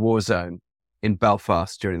effectively in a war zone in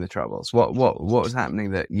Belfast during the Troubles? What was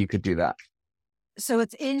happening that you could do that? So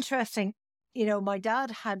it's interesting. My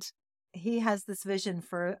dad has this vision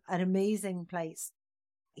for an amazing place.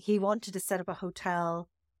 He wanted to set up a hotel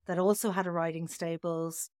that also had a riding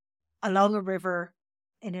stables along a river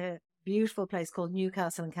in a beautiful place called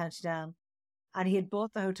Newcastle in County Down. And he had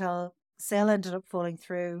bought the hotel. Sale ended up falling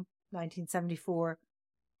through 1974.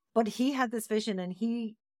 But he had this vision, and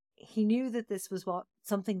he knew that this was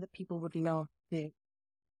something that people would love to do.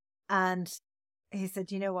 And he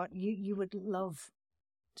said, you know what, you would love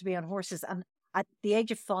to be on horses. And at the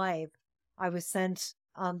age of 5, I was sent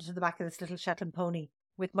onto the back of this little Shetland pony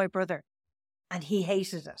with my brother, and he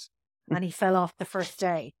hated it. And he fell off the first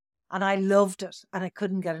day. And I loved it, and I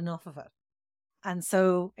couldn't get enough of it. And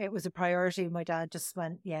so it was a priority. My dad just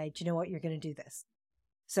went, yeah, do you know what, you're going to do this.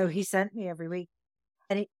 So he sent me every week.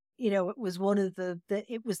 And it was one of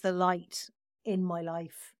it was the light in my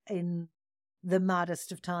life in the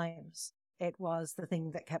maddest of times. It was the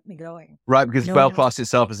thing that kept me going. Right, because Belfast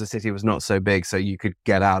itself as a city was not so big, so you could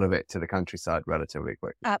get out of it to the countryside relatively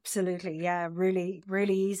quickly. Absolutely, yeah, really,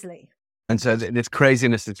 really easily. And so this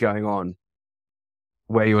craziness is going on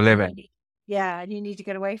where you're living. Yeah, and you need to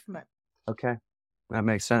get away from it. Okay, that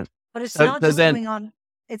makes sense. But it's not just going on.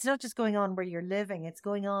 It's not just going on where you're living. It's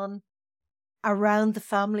going on around the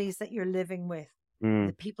families that you're living with,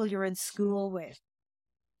 the people you're in school with.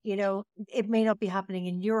 It may not be happening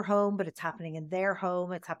in your home, but it's happening in their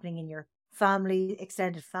home. It's happening in your family,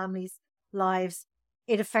 extended families' lives.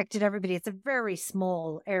 It affected everybody. It's a very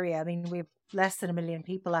small area. I mean, we have less than 1 million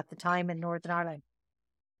people at the time in Northern Ireland,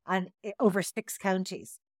 and over 6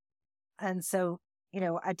 counties. And so,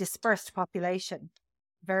 a dispersed population,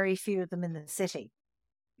 very few of them in the city.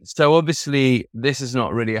 So obviously this is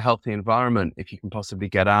not really a healthy environment if you can possibly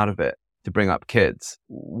get out of it to bring up kids.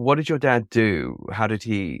 What did your dad do? How did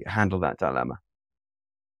he handle that dilemma?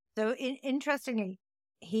 So interestingly,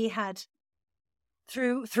 he had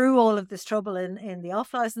through all of this trouble in the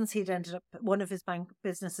off license, he'd ended up, one of his bank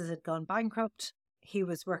businesses had gone bankrupt. He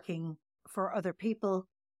was working for other people,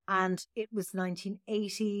 and it was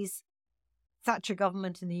 1980s, Thatcher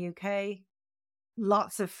government in the UK,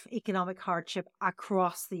 lots of economic hardship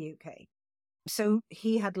across the UK. So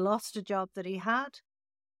he had lost a job that he had,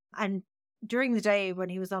 and during the day when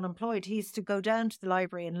he was unemployed, he used to go down to the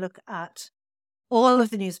library and look at all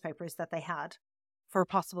of the newspapers that they had for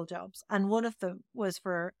possible jobs. And one of them was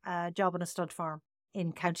for a job on a stud farm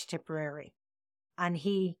in County Tipperary. And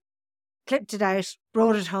he clipped it out,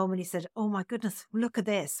 brought it home, and he said, "Oh my goodness, look at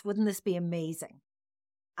this. Wouldn't this be amazing?"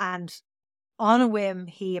 And on a whim,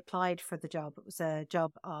 he applied for the job. It was a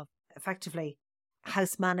job of effectively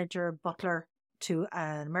house manager, butler to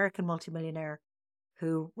an American multimillionaire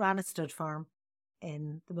who ran a stud farm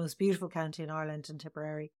in the most beautiful county in Ireland, in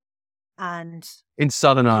Tipperary. And in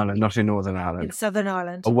Southern Ireland, not in Northern Ireland. In Southern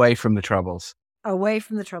Ireland. Away from the Troubles. Away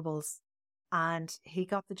from the Troubles. And he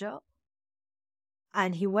got the job.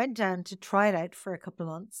 And he went down to try it out for a couple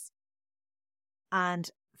of months.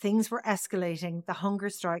 And things were escalating. The hunger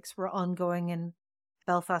strikes were ongoing in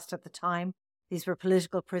Belfast at the time. These were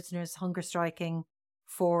political prisoners hunger striking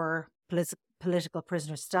for political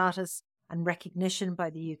prisoner status and recognition by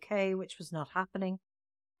the UK, which was not happening.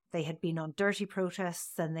 They had been on dirty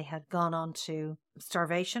protests, then they had gone on to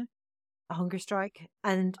starvation, a hunger strike.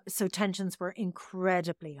 And so tensions were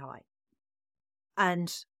incredibly high.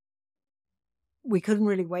 And we couldn't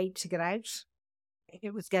really wait to get out.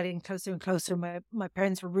 It was getting closer and closer. My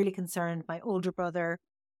parents were really concerned. My older brother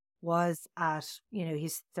was at,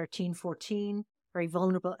 he's 13, 14, very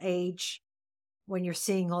vulnerable age when you're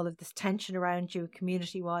seeing all of this tension around you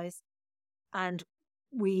community-wise. And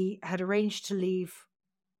we had arranged to leave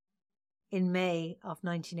in May of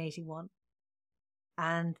 1981.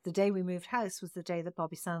 And the day we moved house was the day that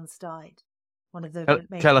Bobby Sands died. One of the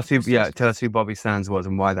tell us who Bobby Sands was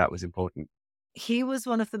and why that was important. He was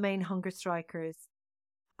one of the main hunger strikers.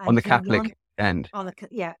 On the Catholic end.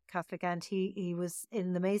 Catholic end. He was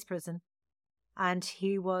in the Maze prison, and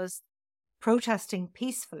he was protesting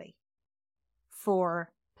peacefully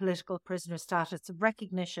for political prisoner status, of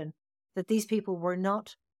recognition that these people were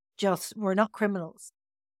not criminals,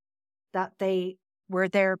 that they were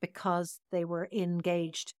there because they were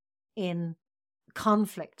engaged in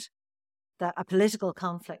conflict, that a political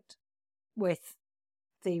conflict with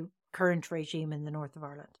the current regime in the north of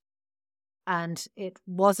Ireland. And it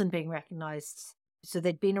wasn't being recognised. So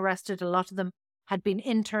they'd been arrested. A lot of them had been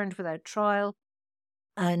interned without trial.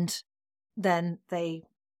 And then they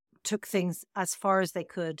took things as far as they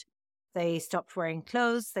could. They stopped wearing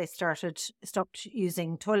clothes. They stopped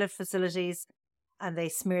using toilet facilities, and they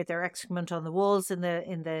smeared their excrement on the walls in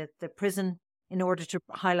the prison in order to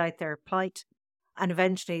highlight their plight. And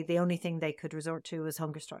eventually the only thing they could resort to was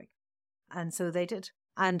hunger strike. And so they did.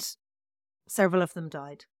 And several of them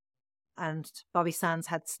died. And Bobby Sands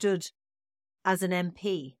had stood as an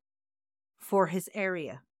MP for his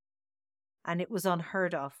area. And it was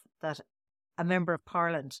unheard of that a member of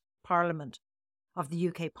Parliament of the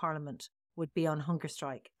UK Parliament would be on hunger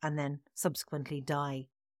strike and then subsequently die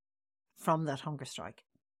from that hunger strike.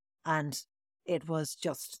 And it was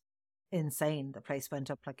just insane. The place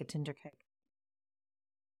went up like a tinder cake.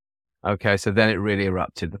 Okay, so then it really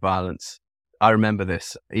erupted, the violence. I remember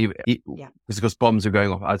this. Because bombs are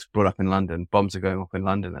going off. I was brought up in London. Bombs are going off in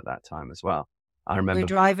London at that time as well. I remember.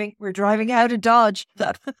 We're driving out of Dodge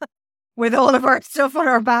with all of our stuff on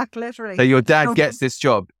our back, literally. So your dad gets this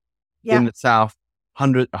job in the south,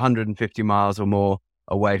 150 miles or more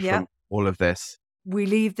away from all of this. We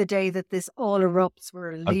leave the day that this all erupts.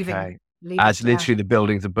 We're leaving. Okay. As literally the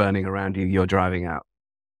buildings are burning around you, you're driving out.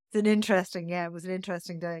 It was an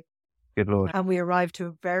interesting day. Good Lord. And we arrived to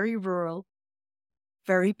a very rural,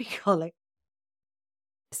 very bucolic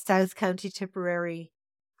South County Tipperary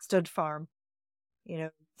stud farm,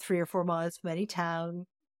 3 or 4 miles from any town,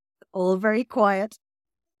 all very quiet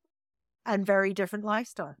and very different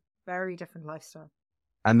lifestyle.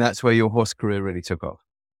 And that's where your horse career really took off.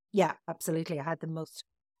 Yeah, absolutely. I had the most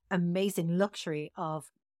amazing luxury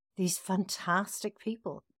of these fantastic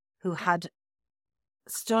people who had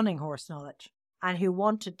stunning horse knowledge and who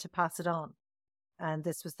wanted to pass it on. And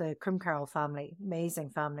this was the Crimcarroll family, amazing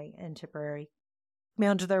family in Tipperary. Took me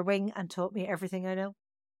under their wing and taught me everything I know.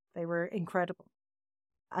 They were incredible.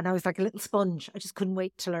 And I was like a little sponge. I just couldn't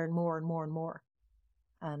wait to learn more and more and more.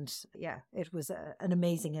 And yeah, it was an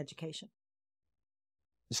amazing education.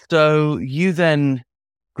 So you then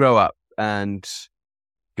grow up and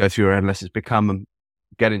go through your adolescence,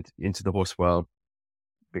 get into the horse world,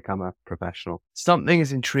 become a professional. Something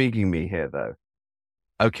is intriguing me here, though.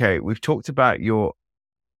 Okay, we've talked about your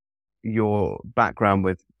background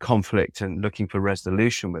with conflict and looking for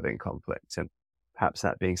resolution within conflict, and perhaps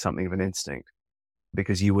that being something of an instinct,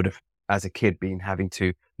 because you would have, as a kid, been having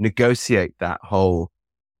to negotiate that whole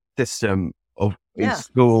system of in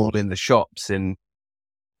school, in the shops, in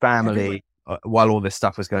family, while all this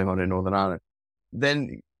stuff was going on in Northern Ireland.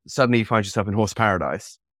 Then suddenly you find yourself in horse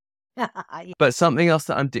paradise. But something else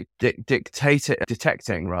that I'm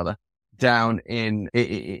detecting down in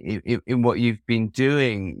what you've been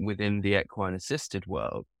doing within the equine assisted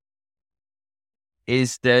world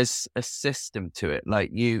is there's a system to it. Like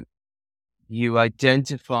you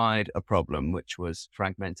identified a problem, which was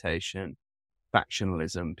fragmentation,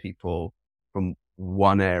 factionalism, people from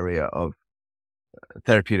one area of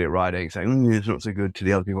therapeutic riding saying it's not so good to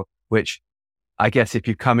the other people, which I guess if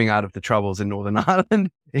you're coming out of the troubles in Northern Ireland,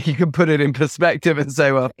 you can put it in perspective and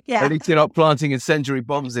say, well, at least you're not planting incendiary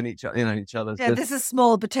bombs in each other's. Yeah, this is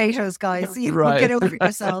small potatoes, guys. You can get over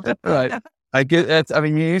yourself. Right. I get that. I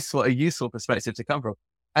mean, a useful perspective to come from.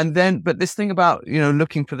 And then, but this thing about,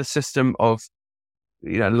 looking for the system of,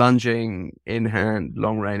 lunging, in hand,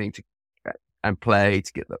 long reining and play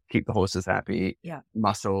to keep the horses happy,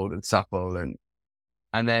 muscled and supple,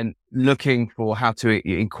 and then looking for how to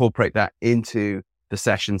incorporate that into the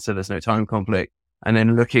session so there's no time conflict, and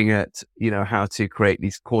then looking at, how to create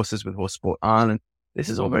these courses with Horse Sport Ireland. This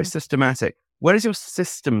is all very systematic. Where does your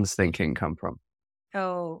systems thinking come from?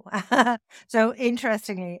 Oh, so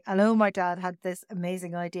interestingly, I know my dad had this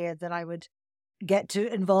amazing idea that I would get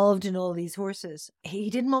involved in all these horses. He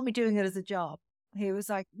didn't want me doing it as a job. He was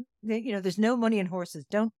like, there's no money in horses.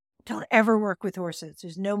 Don't ever work with horses.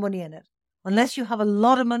 There's no money in it. Unless you have a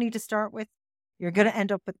lot of money to start with, you're going to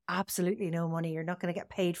end up with absolutely no money. You're not going to get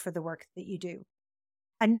paid for the work that you do.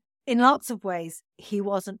 And in lots of ways, he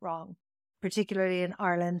wasn't wrong, particularly in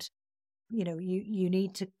Ireland. You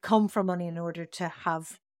need to come from money in order to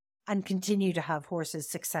have and continue to have horses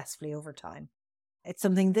successfully over time. It's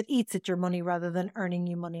something that eats at your money rather than earning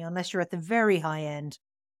you money, unless you're at the very high end.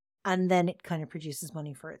 And then it kind of produces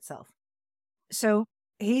money for itself. So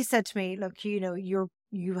he said to me, look, you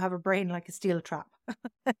have a brain like a steel trap.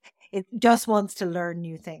 It just wants to learn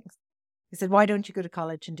new things. He said, why don't you go to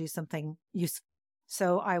college and do something useful?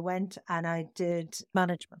 So I went and I did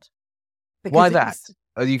management. Why that?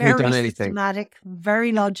 You could have done anything. Systematic,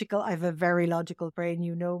 very logical. I have a very logical brain.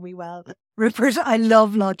 You know me well. Rupert, I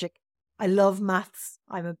love logic. I love maths.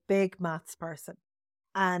 I'm a big maths person.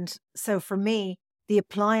 And so for me, the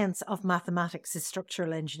appliance of mathematics is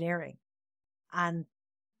structural engineering. And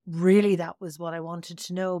really that was what I wanted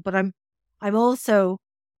to know. But I'm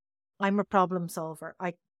a problem solver.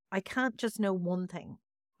 I can't just know one thing.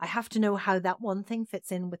 I have to know how that one thing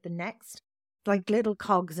fits in with the next, like little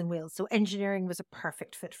cogs and wheels. So engineering was a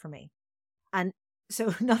perfect fit for me. And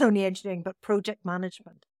so not only engineering, but project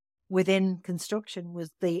management within construction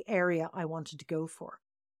was the area I wanted to go for.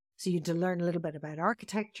 So you had to learn a little bit about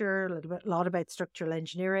architecture, a lot about structural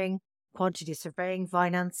engineering, quantity surveying,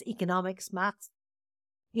 finance, economics, maths.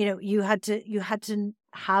 You had to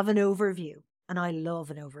have an overview, and I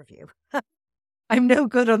love an overview. I'm no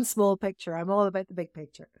good on small picture. I'm all about the big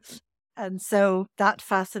picture. And so that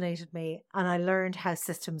fascinated me, and I learned how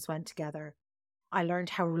systems went together. I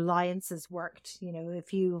learned how reliances worked.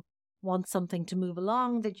 If you want something to move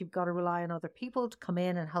along, that you've got to rely on other people to come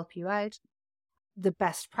in and help you out. The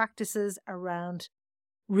best practices around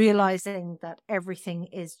realizing that everything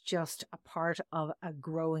is just a part of a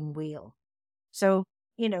growing wheel. So,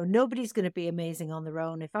 nobody's going to be amazing on their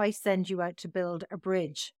own. If I send you out to build a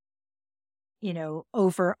bridge,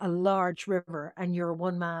 over a large river and you're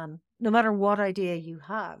one man, no matter what idea you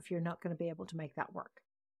have, you're not going to be able to make that work.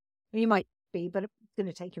 You might be, but it's going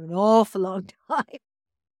to take you an awful long time.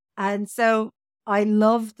 And so I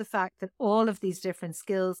love the fact that all of these different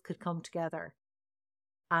skills could come together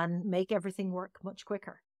and make everything work much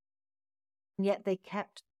quicker. And yet they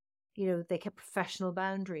kept professional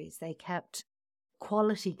boundaries. They kept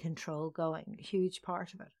quality control going, a huge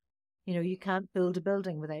part of it. You can't build a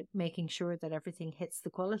building without making sure that everything hits the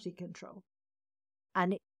quality control.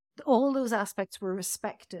 And all those aspects were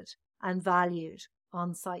respected and valued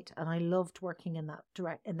on site. And I loved working in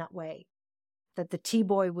that way, that the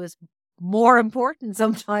T-boy was more important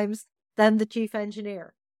sometimes than the chief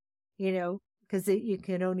engineer, because you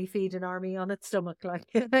can only feed an army on its stomach,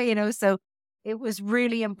 so it was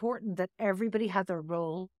really important that everybody had their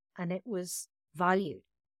role and it was valued.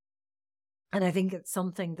 And I think it's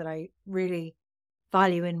something that I really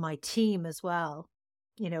value in my team as well.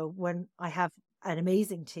 When I have an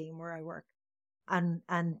amazing team where I work, and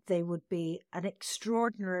they would be an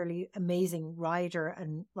extraordinarily amazing rider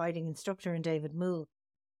and riding instructor in David Moole.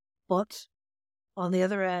 But on the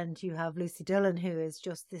other end, you have Lucy Dillon, who is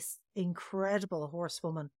just this incredible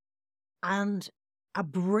horsewoman and a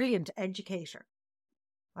brilliant educator,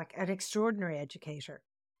 like an extraordinary educator,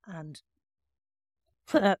 and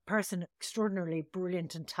a person extraordinarily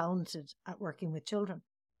brilliant and talented at working with children.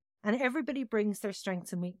 And everybody brings their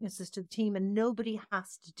strengths and weaknesses to the team, and nobody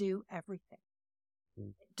has to do everything.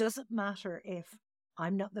 It doesn't matter if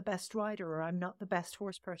I'm not the best rider, or I'm not the best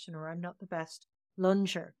horse person, or I'm not the best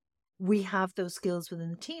lunger. We have those skills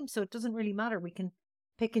within the team, so it doesn't really matter. We can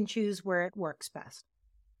pick and choose where it works best.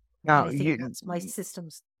 Now, I think that's my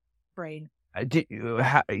systems brain.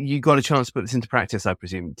 You got a chance to put this into practice, I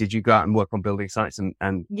presume. Did you go out and work on building sites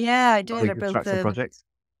and yeah, I did. I built projects?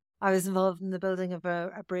 I was involved in the building of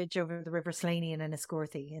a bridge over the River Slaney in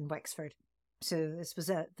Enniscorthy in Wexford. So this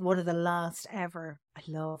was one of the last ever. I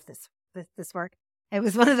love this work. It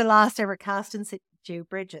was one of the last ever cast in situ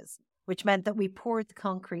bridges, which meant that we poured the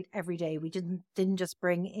concrete every day. We didn't just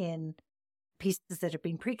bring in pieces that had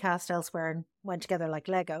been precast elsewhere and went together like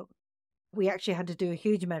Lego. We actually had to do a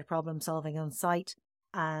huge amount of problem solving on site,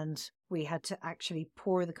 and we had to actually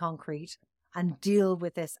pour the concrete and deal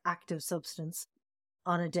with this active substance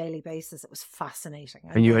on a daily basis. It was fascinating.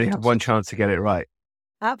 And you only have one chance to get it right.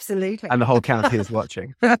 Absolutely. And the whole county is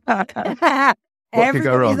watching.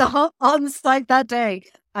 Everybody's on site that day,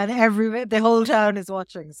 and the whole town is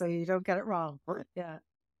watching, so you don't get it wrong. Yeah.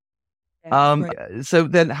 So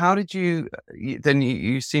then how did you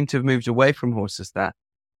seem to have moved away from horses there.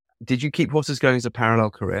 Did you keep horses going as a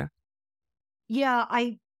parallel career? Yeah,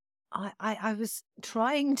 I was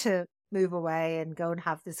trying to move away and go and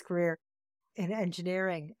have this career in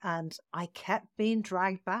engineering, and I kept being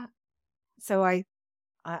dragged back. So I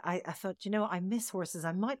thought, I miss horses.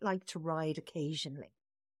 I might like to ride occasionally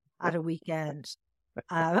at a weekend.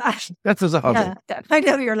 That was a hobby. Yeah, I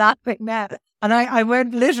know you're laughing now. And I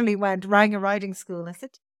rang a riding school, and I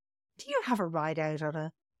said, do you have a ride out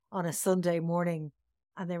on a Sunday morning?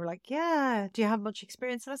 And they were like, yeah, do you have much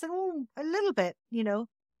experience? And I said, oh, a little bit, And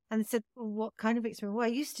they said, well, what kind of experience? Well, I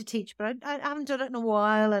used to teach, but I haven't done it in a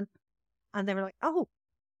while. And they were like, oh,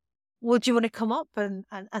 would you want to come up and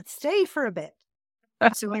stay for a bit?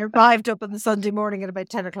 So I arrived up on the Sunday morning at about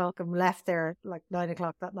 10 o'clock and left there like 9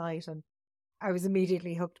 o'clock that night. And I was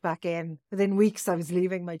immediately hooked back in. Within weeks, I was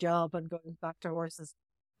leaving my job and going back to horses.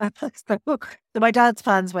 So my dad's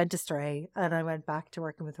plans went astray, and I went back to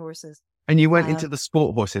working with horses. And you went into the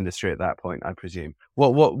sport horse industry at that point, I presume.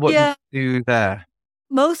 What did you do there?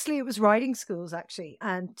 Mostly it was riding schools, actually,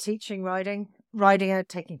 and teaching riding out,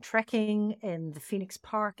 taking trekking in the Phoenix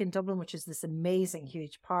Park in Dublin, which is this amazing,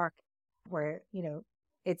 huge park where,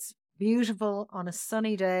 it's beautiful on a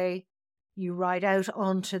sunny day. You ride out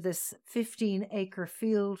onto this 15-acre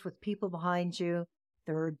field with people behind you.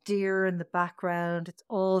 There are deer in the background. It's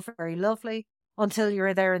all very lovely until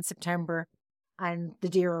you're there in September and the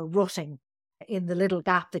deer are rutting in the little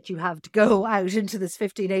gap that you have to go out into this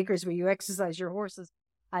 15 acres where you exercise your horses.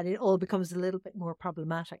 And it all becomes a little bit more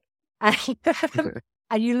problematic. And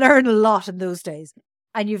you learn a lot in those days.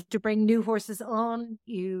 And you have to bring new horses on.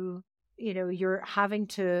 You're having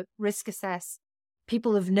to risk assess.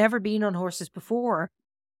 People have never been on horses before.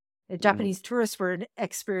 The Japanese tourists were an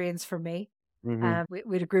experience for me. Mm-hmm.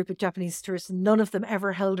 We had a group of Japanese tourists, and none of them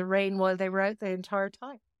ever held a rein while they were out the entire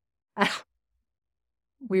time.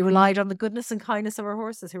 We relied on the goodness and kindness of our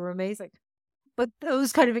horses, who were amazing. But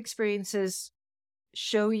those kind of experiences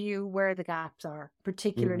show you where the gaps are,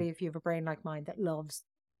 particularly if you have a brain like mine that loves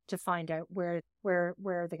to find out where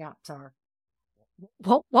the gaps are.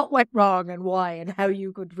 What went wrong and why, and how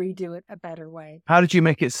you could redo it a better way. How did you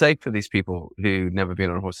make it safe for these people who've never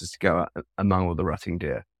been on horses to go out among all the rutting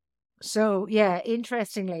deer? So, yeah,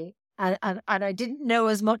 interestingly, and I didn't know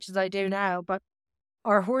as much as I do now, but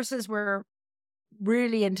our horses were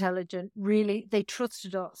really intelligent, they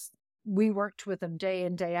trusted us. We worked with them day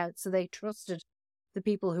in, day out, so they trusted the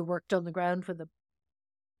people who worked on the ground with them.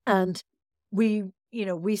 And we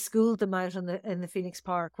schooled them out in the Phoenix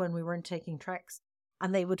Park when we weren't taking treks,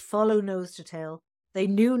 and they would follow nose to tail. They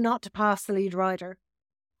knew not to pass the lead rider,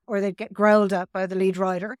 or they'd get growled at by the lead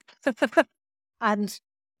rider. And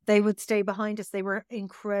they would stay behind us. They were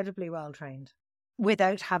incredibly well trained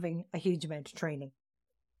without having a huge amount of training.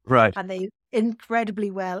 Right. And they incredibly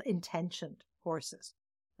well intentioned horses,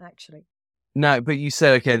 actually. No, but you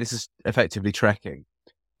said, okay, this is effectively trekking.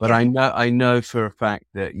 But yeah. I know for a fact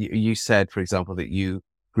that you said, for example, that you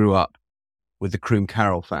grew up with the Croom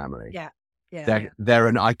Carroll family. Yeah. They're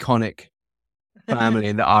an iconic family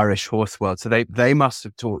in the Irish horse world. So they must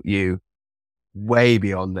have taught you way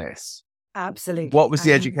beyond this. Absolutely. What was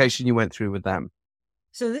the education you went through with them?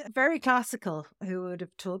 So very classical, who would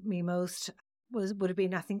have taught me most would have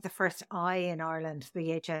been, I think, the first I in Ireland, the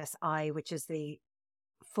BHSI, which is the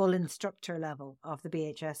full instructor level of the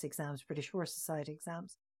BHS exams, British Horse Society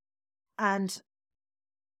exams. And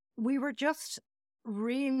we were just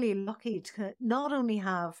really lucky to not only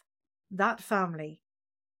have that family,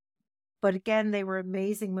 but again, they were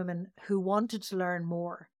amazing women who wanted to learn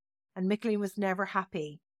more. And Micheline was never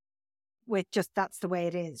happy with just that's the way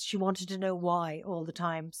it is. She wanted to know why all the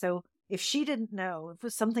time. So if she didn't know, if it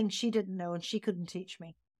was something she didn't know and she couldn't teach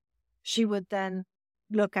me, she would then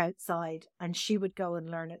look outside and she would go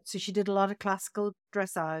and learn it. So she did a lot of classical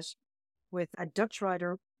dressage with a Dutch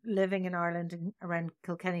rider living in Ireland around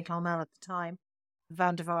Kilkenny Clonmel at the time.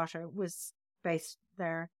 Van de Vater was based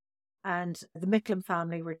there. And the Micklem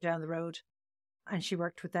family were down the road and she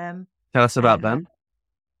worked with them. Tell us about them.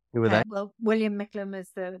 Who were they? Well, William Micklem is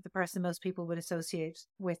the person most people would associate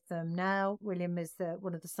with them now. William is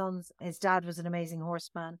one of the sons. His dad was an amazing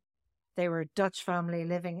horseman. They were a Dutch family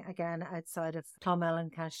living again outside of Clonmel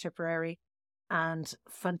and County Tipperary, and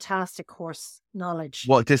fantastic horse knowledge.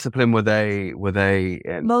 What discipline were they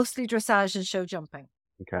in? Mostly dressage and show jumping.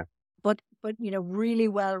 Okay. But really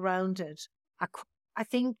well rounded. I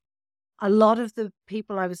think a lot of the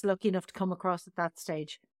people I was lucky enough to come across at that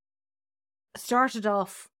stage started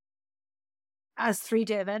off as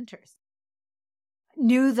 3-day eventers,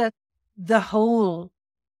 knew that the whole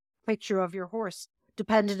picture of your horse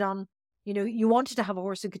depended on, you wanted to have a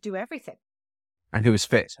horse who could do everything. And who was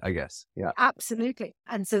fit, I guess. Yeah. Absolutely.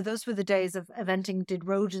 And so those were the days of eventing, did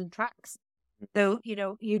roads and tracks. So,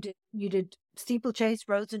 you did steeplechase,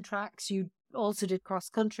 roads and tracks. You also did cross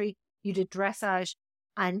country. You did dressage.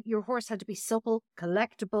 And your horse had to be supple,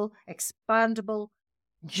 collectible, expandable,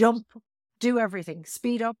 jump, do everything,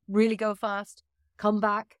 speed up, really go fast, come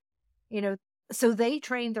back, so they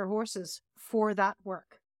trained their horses for that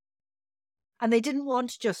work. And they didn't want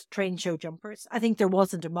to just train show jumpers. I think there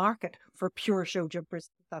wasn't a market for pure show jumpers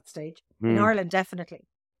at that stage. In Ireland, definitely.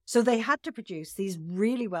 So they had to produce these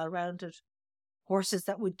really well-rounded horses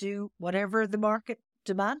that would do whatever the market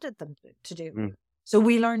demanded them to do. So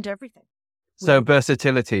we learned everything. So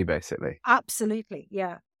versatility, basically. Absolutely,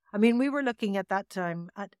 yeah. I mean, we were looking at that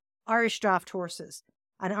time at Irish draft horses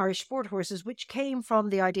and Irish sport horses, which came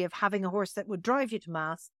from the idea of having a horse that would drive you to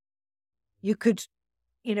mass. You could,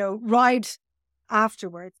 ride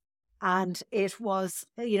afterwards, and it was,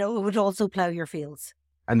 it would also plough your fields.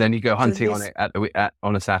 And then you go hunting on it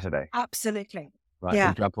on a Saturday. Absolutely. Right. Yeah.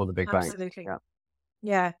 And jump all the big banks. Absolutely.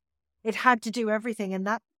 Yeah. It had to do everything, and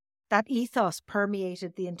that ethos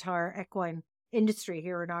permeated the entire equine industry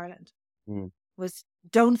here in Ireland. Was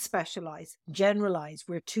don't specialize, generalize.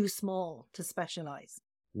 We're too small to specialize.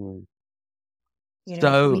 We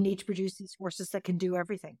need to produce these horses that can do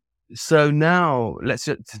everything. So now let's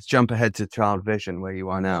just jump ahead to Childvision, where you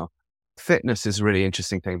are now. Fitness is a really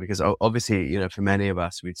interesting thing because obviously, for many of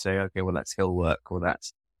us, we'd say, okay, well, that's hill work, or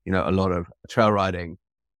that's, a lot of trail riding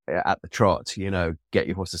at the trot, get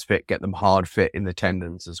your horses fit, get them hard fit in the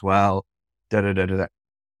tendons as well.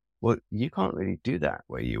 Well, you can't really do that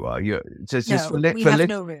where you are. We have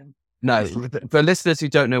no room. No, for listeners who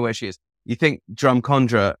don't know where she is, you think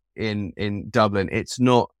Drumcondra in Dublin, it's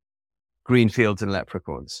not green fields and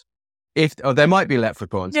leprechauns. There might be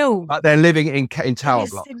leprechauns, no, but they're living in tower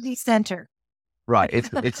blocks. City centre, right? It's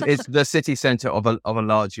the city centre of a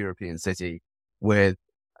large European city with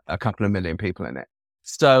a couple of million people in it.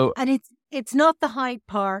 So, and it's not the Hyde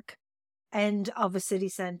Park end of a city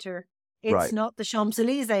centre. It's not the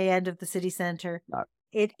Champs-Élysées end of the city centre. No.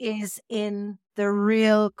 It is in the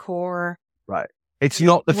real core. Right. It's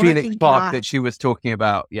not the Phoenix Park that she was talking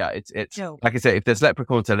about. Yeah, it's no. Like I say, if there's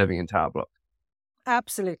leprechauns, they're living in tower blocks.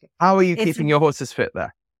 Absolutely. How are you keeping your horses fit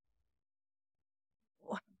there?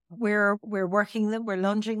 We're working them, we're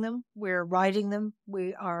lunging them, we're riding them,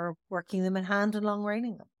 we are working them in hand and long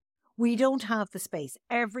reining them. We don't have the space.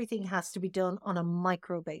 Everything has to be done on a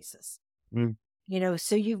micro basis.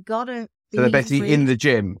 So you've got to be So they're basically in the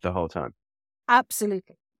gym the whole time.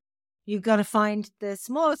 Absolutely. You've got to find the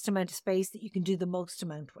smallest amount of space that you can do the most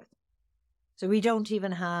amount with. So we don't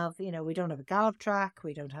even have, we don't have a gallop track.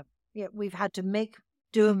 We don't have, we've had to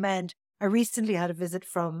do amend. I recently had a visit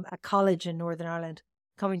from a college in Northern Ireland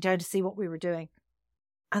coming down to see what we were doing.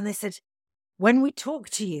 And they said, when we talk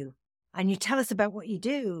to you and you tell us about what you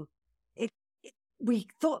do, we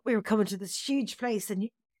thought we were coming to this huge place and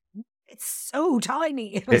it's so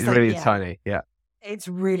tiny. It's really tiny. Yeah. It's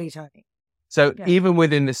really tiny. So even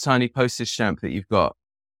within this tiny postage stamp that you've got,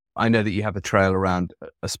 I know that you have a trail around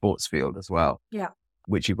a sports field as well. Yeah.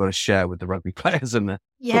 Which you've got to share with the rugby players and the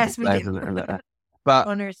yes, football we players. do. But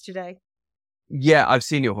honors today. Yeah, I've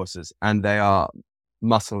seen your horses and they are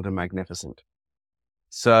muscled and magnificent.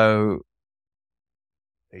 So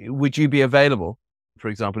would you be available, for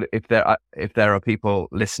example, if there are people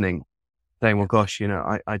listening saying, well, gosh,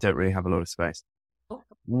 I don't really have a lot of space.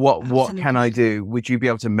 What can I do? Would you be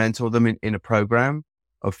able to mentor them in a program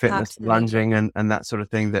of fitness, lunging and that sort of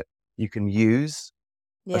thing that you can use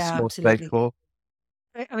a small space for?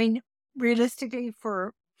 I mean, realistically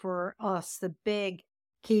for us, the big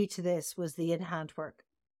key to this was the in-hand work,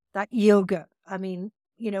 that yoga. I mean,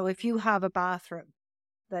 if you have a bathroom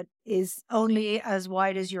that is only as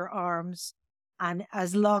wide as your arms and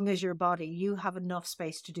as long as your body, you have enough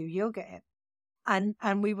space to do yoga in.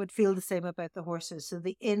 And we would feel the same about the horses. So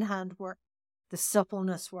the in-hand work, the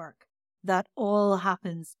suppleness work, that all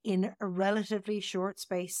happens in a relatively short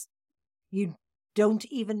space. You don't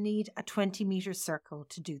even need a 20-meter circle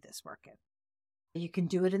to do this work in. You can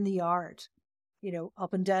do it in the yard,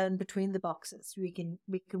 up and down between the boxes. We can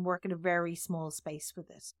work in a very small space with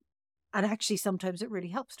this. And actually, sometimes it really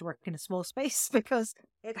helps to work in a small space because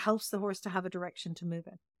it helps the horse to have a direction to move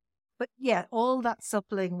in. But yeah, all that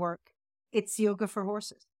suppling work, it's yoga for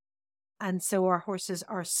horses. And so our horses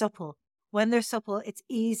are supple. When they're supple, it's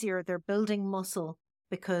easier. They're building muscle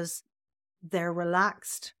because they're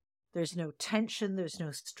relaxed. There's no tension. There's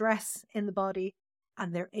no stress in the body.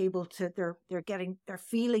 And they're able to, they're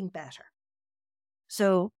feeling better.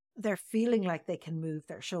 So they're feeling like they can move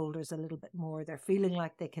their shoulders a little bit more. They're feeling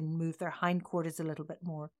like they can move their hindquarters a little bit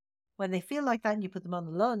more. When they feel like that and you put them on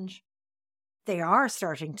the lunge, they are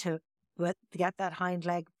starting to get that hind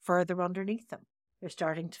leg further underneath them. They're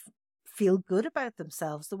starting to feel good about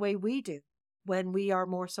themselves the way we do when we are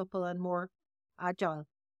more supple and more agile.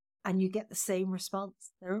 And you get the same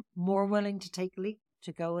response. They're more willing to take a leap,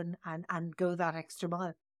 to go and go that extra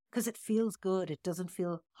mile because it feels good. It doesn't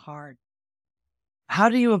feel hard. How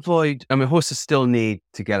do you avoid, horses still need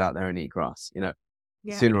to get out there and eat grass,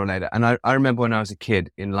 sooner or later. And I remember when I was a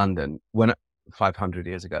kid in London, 500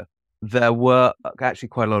 years ago, there were actually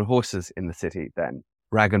quite a lot of horses in the city then.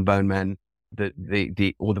 Rag and bone men,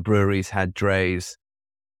 all the breweries had drays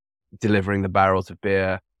delivering the barrels of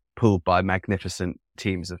beer, pulled by magnificent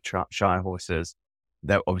teams of shire horses.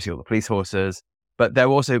 There were obviously all the police horses, but there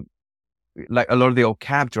were also, like, a lot of the old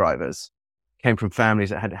cab drivers came from families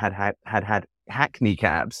that had hackney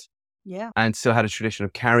cabs, and still had a tradition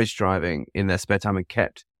of carriage driving in their spare time and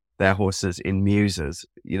kept their horses in muses,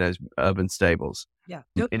 urban stables, in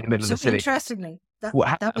the middle of the city. Interestingly,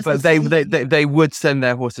 they would send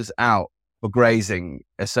their horses out for grazing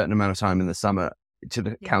a certain amount of time in the summer to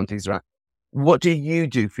the counties around. What do you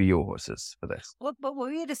do for your horses for this? Well, but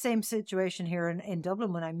we had the same situation here in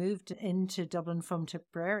Dublin when I moved into Dublin from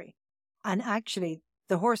Tipperary. And actually,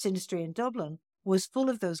 the horse industry in Dublin was full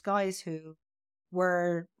of those guys who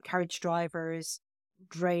were carriage drivers,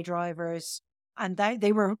 dray drivers, and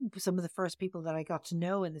they were some of the first people that I got to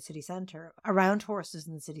know in the city centre, around horses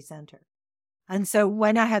in the city centre. And so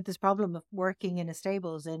when I had this problem of working in a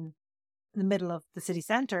stables in the middle of the city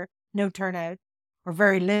centre, no turnout or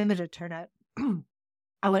very limited turnout,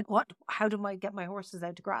 I went, how do I get my horses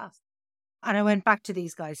out to grass? And I went back to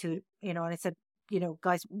these guys who, and I said,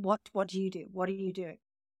 guys, what do you do? What are you doing?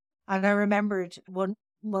 And I remembered one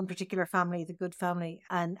particular family, the Good family,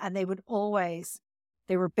 and they would always,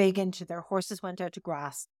 they were big into their horses went out to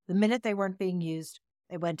grass. The minute they weren't being used,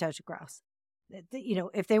 they went out to grass.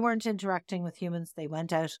 If they weren't interacting with humans, they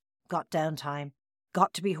went out, got downtime,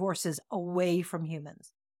 got to be horses away from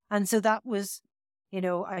humans. And so that was,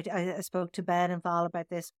 I spoke to Ben and Val about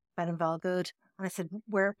this, Ben and Val Good, and I said,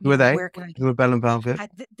 where were they? Where can I Who were Ben and Val Good?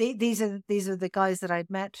 These are the guys that I'd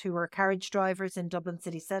met who were carriage drivers in Dublin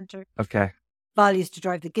city centre. Okay. Val used to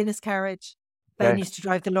drive the Guinness carriage. Ben used to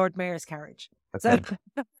drive the Lord Mayor's carriage. Okay.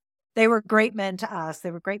 So they were great men to ask.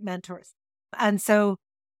 They were great mentors. And so,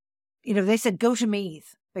 they said, go to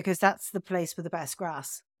Meath because that's the place with the best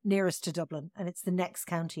grass nearest to Dublin. And it's the next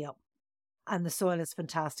county up. And the soil is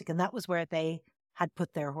fantastic. And that was where they had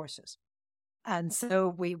put their horses. And so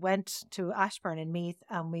we went to Ashbourne in Meath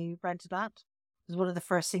and we rented land. It was one of the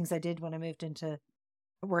first things I did when I moved into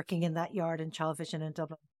working in that yard in Childvision in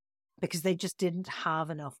Dublin, because they just didn't have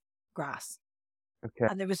enough grass. Okay.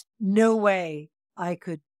 And there was no way I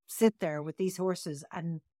could sit there with these horses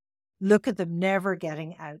and look at them never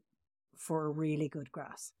getting out for really good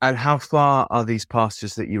grass. And how far are these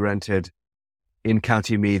pastures that you rented in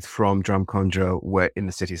County Meath from Drumcondra, where in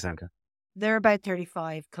the city centre? They're about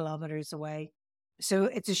 35 kilometres away. So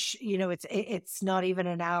it's it's not even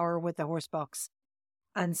an hour with the horse box.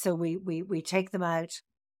 And so we take them out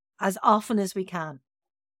as often as we can.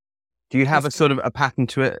 Do you have a sort of a pattern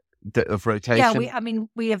to it of rotation? Yeah,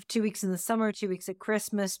 we have 2 weeks in the summer, 2 weeks at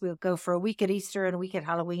Christmas. We'll go for a week at Easter and a week at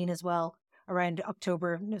Halloween as well, around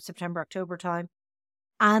September, October time,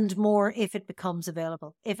 and more if it becomes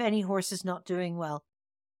available. If any horse is not doing well,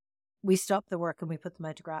 we stop the work and we put them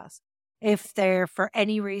out to grass. If they're, for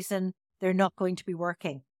any reason, they're not going to be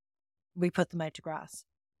working, we put them out to grass.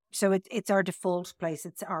 So it's our default place.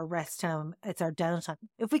 It's our rest time. It's our downtime.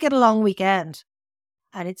 If we get a long weekend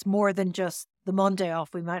and it's more than just the Monday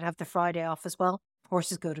off, we might have the Friday off as well.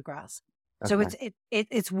 Horses go to grass. Okay. So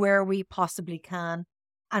it's where we possibly can,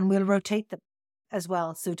 and we'll rotate them as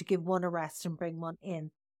well. So to give one a rest and bring one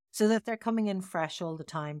in so that they're coming in fresh all the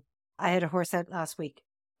time. I had a horse out last week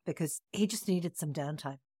because he just needed some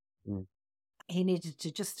downtime. Mm. He needed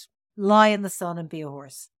to just lie in the sun and be a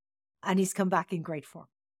horse. And he's come back in great form.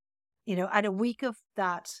 And a week of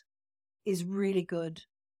that is really good.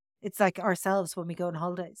 It's like ourselves when we go on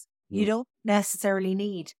holidays. You don't necessarily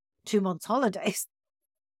need 2 months holidays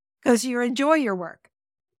because you enjoy your work,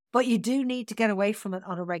 but you do need to get away from it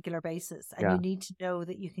on a regular basis. And you need to know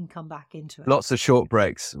that you can come back into it. Lots of short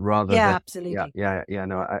breaks rather than. Absolutely. Yeah.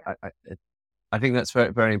 No, I think that's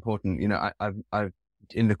very, very important. I've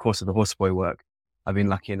in the course of the horseboy work, I've been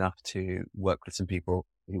lucky enough to work with some people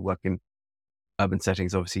who work in urban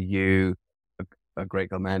settings. Obviously, a great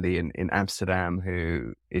girl, Mandy, in Amsterdam,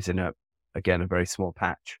 who is in a very small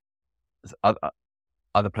patch. There's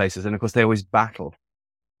other places, and of course, they always battle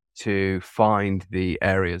to find the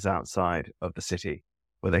areas outside of the city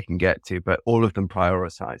where they can get to, but all of them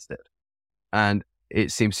prioritized it. And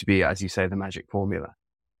it seems to be, as you say, the magic formula.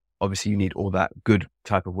 Obviously, you need all that good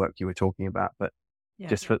type of work you were talking about, but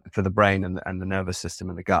just for the brain and the nervous system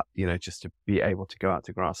and the gut, just to be able to go out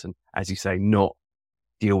to grass and, as you say, not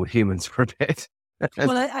deal with humans for a bit.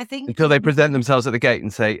 Well, I think until they present themselves at the gate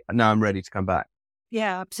and say, "No, I'm ready to come back."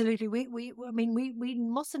 Yeah, absolutely. We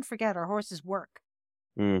mustn't forget our horses work.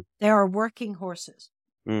 Mm. They are working horses.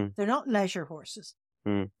 Mm. They're not leisure horses.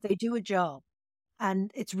 Mm. They do a job,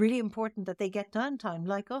 and it's really important that they get downtime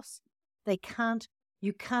like us.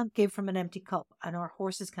 You can't give from an empty cup, and our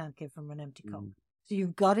horses can't give from an empty cup. So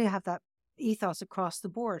you've got to have that ethos across the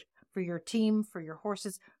board for your team, for your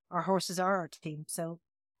horses. Our horses are our team. So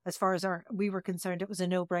as far as we were concerned, it was a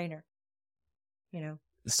no-brainer,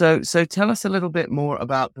 So tell us a little bit more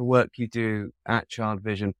about the work you do at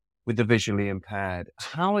Childvision with the visually impaired.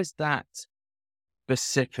 How is that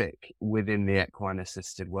specific within the equine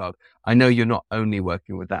assisted world? I know you're not only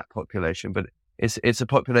working with that population, but it's a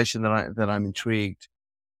population that I'm intrigued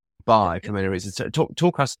by for many reasons. So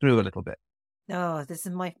talk us through a little bit. No, this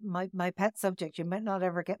is my pet subject. You might not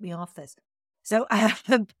ever get me off this. So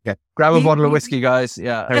grab a bottle of whiskey, guys.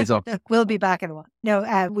 Yeah, Terry's off. We'll be back in a while.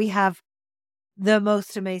 No, we have the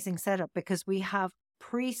most amazing setup because we have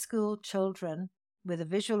preschool children with a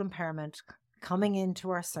visual impairment coming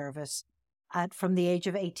into our service from the age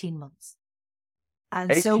of 18 months.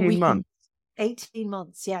 And 18 months? 18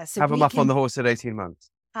 months, yeah. So have them up on the horse at 18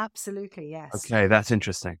 months? Absolutely, yes. Okay, that's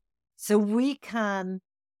interesting. So we can,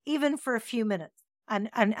 even for a few minutes, and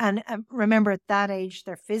remember at that age,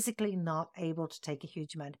 they're physically not able to take a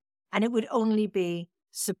huge amount. And it would only be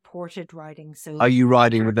supported riding. So are you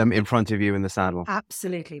riding with them in front of you in the saddle?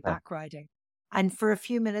 Absolutely, back riding. And for a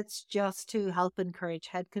few minutes, just to help encourage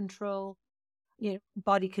head control,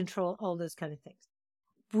 body control, all those kind of things.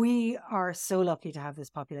 We are so lucky to have this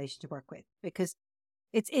population to work with because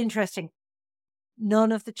it's interesting.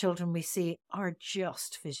 None of the children we see are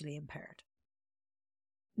just visually impaired.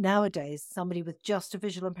 Nowadays, somebody with just a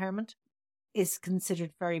visual impairment is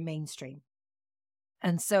considered very mainstream.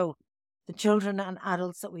 And so the children and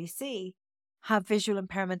adults that we see have visual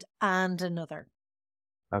impairment and another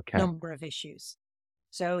number of issues.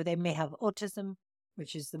 So they may have autism,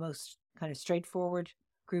 which is the most kind of straightforward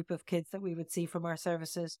group of kids that we would see from our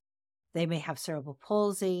services. They may have cerebral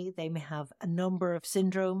palsy. They may have a number of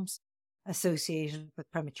syndromes associated with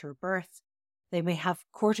premature birth. They may have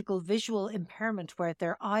cortical visual impairment where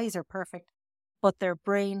their eyes are perfect, but their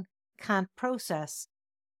brain can't process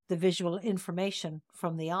the visual information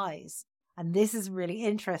from the eyes. And this is a really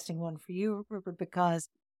interesting one for you, Rupert, because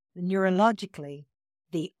neurologically,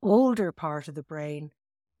 the older part of the brain,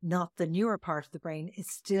 not the newer part of the brain, is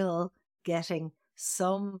still getting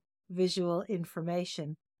some visual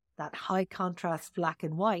information, that high contrast black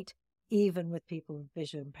and white, even with people with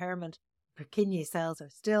visual impairment. Purkinje cells are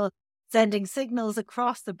still sending signals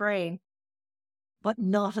across the brain, but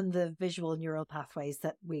not in the visual neural pathways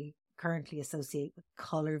that we currently associate with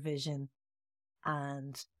color vision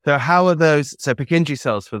And so how are those? So Purkinje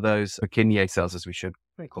cells, for those Purkinje cells, as we should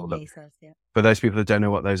call them, cells, yeah. for those people that don't know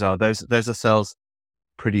what those are, those are cells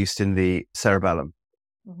produced in the cerebellum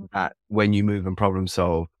that when you move and problem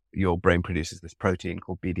solve, your brain produces this protein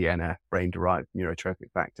called BDNF, brain-derived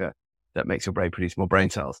neurotrophic factor, that makes your brain produce more brain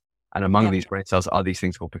cells. And among these brain cells are these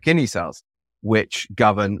things called Purkinje cells, which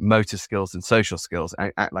govern motor skills and social skills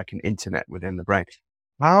and act like an internet within the brain.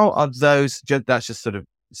 How are those? That's just sort of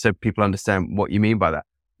so people understand what you mean by that.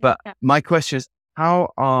 But my question is,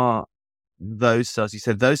 how are those cells? You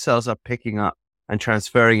said those cells are picking up and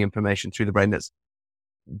transferring information through the brain that's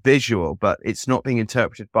visual, but it's not being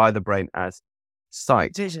interpreted by the brain as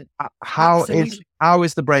sight. Vision. How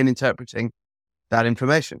is the brain interpreting that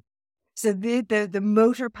information? So the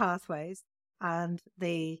motor pathways and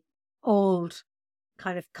the old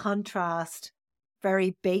kind of contrast,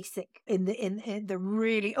 very basic in the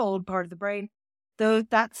really old part of the brain, though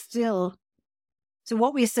that's still. So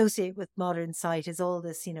what we associate with modern sight is all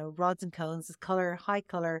this, rods and cones, this color,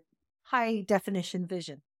 high definition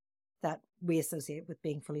vision that we associate with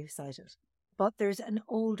being fully sighted. But there's an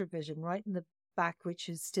older vision right in the back, which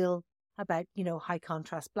is still about, high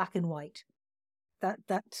contrast, black and white.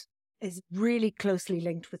 That is really closely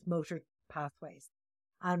linked with motor pathways.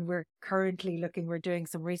 And we're doing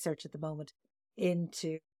some research at the moment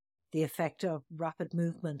into the effect of rapid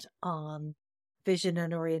movement on vision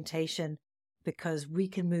and orientation, because we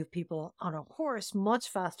can move people on a horse much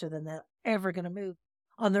faster than they're ever going to move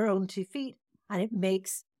on their own 2 feet. And it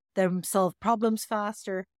makes them solve problems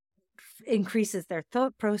faster, increases their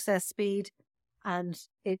thought process speed, and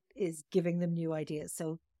it is giving them new ideas.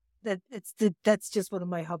 So that's just one of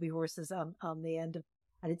my hobby horses on the end of,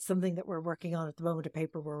 and it's something that we're working on at the moment, a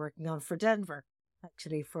paper we're working on for Denver,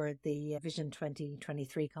 actually, for the Vision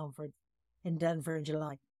 2023 conference in Denver in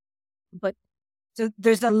July. But so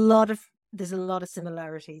there's a lot of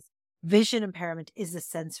similarities. Vision impairment is a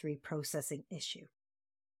sensory processing issue.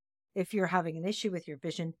 If you're having an issue with your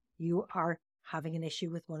vision, you are having an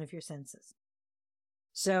issue with one of your senses.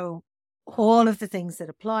 So all of the things that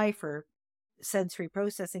apply for sensory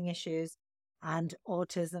processing issues and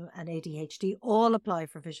autism and ADHD all apply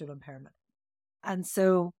for visual impairment. And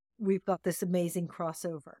so we've got this amazing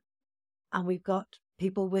crossover, and we've got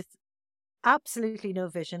people with absolutely no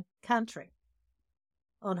vision cantering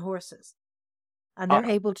on horses, and they're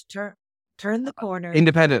able to turn the corner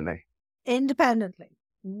independently.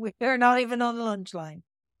 We're not even on the lunch line.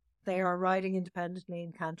 They are riding independently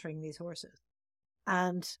and cantering these horses.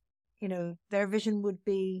 And, their vision would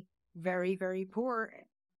be very, very poor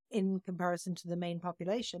in comparison to the main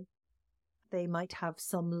population. They might have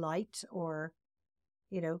some light or,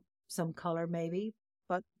 some color maybe,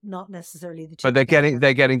 but not necessarily the two. But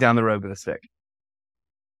they're getting down the road with a stick.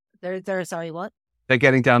 They're sorry, what? They're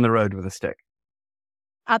getting down the road with a stick.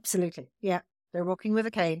 Absolutely. Yeah. They're walking with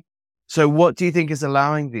a cane. So what do you think is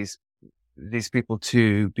allowing these people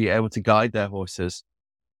to be able to guide their horses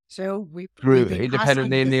through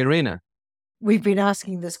independently in the arena? We've been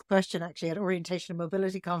asking this question actually at Orientation and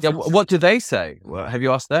Mobility Conference. Yeah, what do they say? Well, have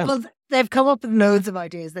you asked them? Well, they've come up with loads of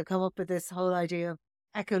ideas. They've come up with this whole idea of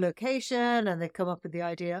echolocation, and they've come up with the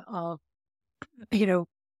idea of, the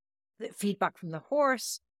feedback from the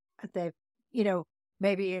horse. They've,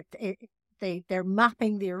 maybe they're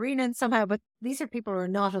mapping the arena and somehow, but these are people who are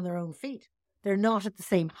not on their own feet. They're not at the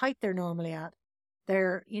same height they're normally at.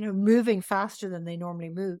 They're, moving faster than they normally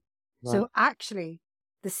move. Right. So actually,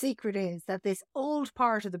 the secret is that this old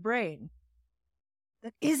part of the brain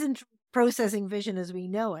that isn't processing vision as we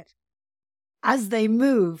know it, as they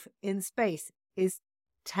move in space, is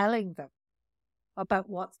telling them about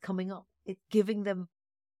what's coming up. It's giving them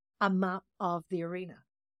a map of the arena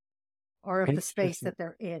or of the space that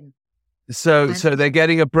they're in. So they're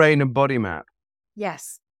getting a brain and body map.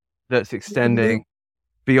 Yes. That's extending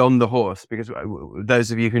beyond the horse, because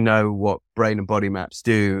those of you who know what brain and body maps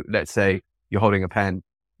do, let's say you're holding a pen,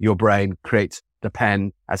 your brain creates the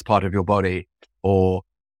pen as part of your body, or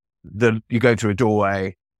you go through a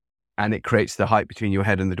doorway and it creates the height between your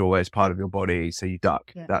head and the doorway as part of your body, so you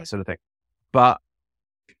duck, that sort of thing. But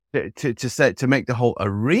to make the whole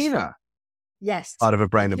arena part of a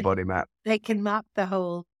brain and body map, they can map the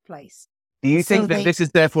whole place. Do you think that this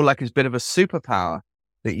is therefore like a bit of a superpower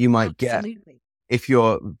that you might get if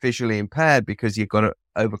you're visually impaired, because you've got to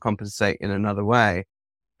overcompensate in another way?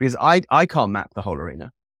 Because I can't map the whole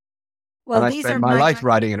arena. Well, and I spend my life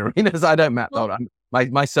riding in arenas. I don't map the whole.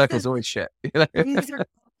 My circle's always shit.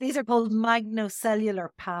 These are called magnocellular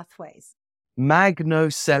pathways.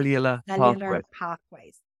 Magnocellular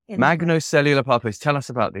pathways. Magnocellular pathways. Tell us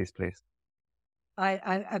about these, please.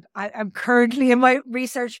 I'm currently in my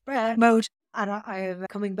research mode and I am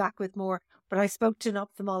coming back with more, but I spoke to an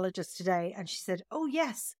ophthalmologist today and she said, oh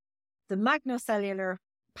yes, the magnocellular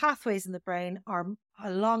pathways in the brain are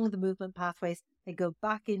along the movement pathways. They go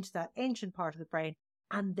back into that ancient part of the brain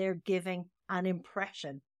and they're giving an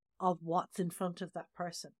impression of what's in front of that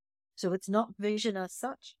person. So it's not vision as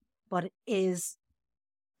such, but it is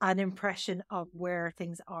an impression of where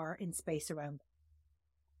things are in space around them.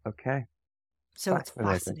 Okay. So it's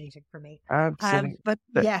fascinating for me. Absolutely. But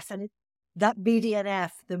yes, and that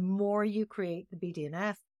BDNF, the more you create the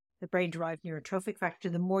BDNF, the brain-derived neurotrophic factor,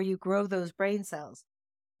 the more you grow those brain cells,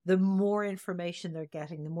 the more information they're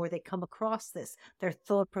getting, the more they come across this. Their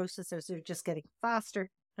thought processors are just getting faster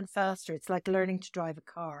and faster. It's like learning to drive a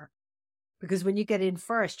car. Because when you get in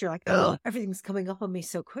first, you're like, oh, everything's coming up on me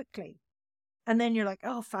so quickly. And then you're like,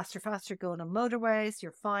 oh, faster, faster, going on motorways,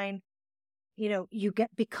 you're fine. You know, you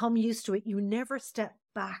become used to it. You never step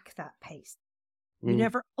back that pace. You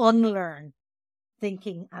never unlearn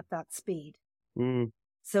thinking at that speed.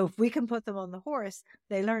 So if we can put them on the horse,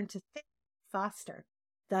 they learn to think faster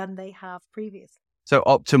than they have previously. So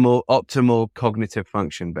optimal cognitive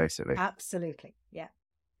function, basically. Absolutely. Yeah.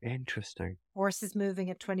 Interesting. Horses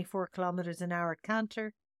moving at 24 kilometers an hour at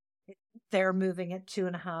canter. They're moving at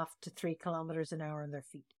 2.5 to 3 kilometers an hour on their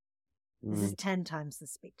feet. This is 10 times the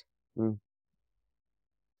speed.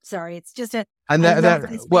 Sorry, it's just so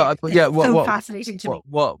fascinating to me.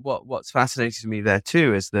 What's fascinating to me there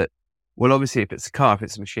too is that, well, obviously, if it's a car, if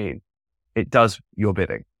it's a machine, it does your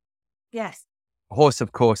bidding. Yes. A horse,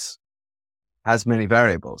 of course, has many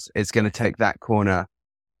variables. It's going to take that corner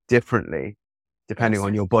differently, depending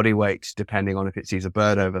on your body weight, depending on if it sees a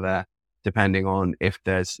bird over there, depending on if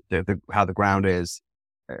there's how the ground is,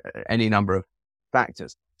 any number of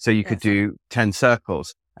factors. So you could do 10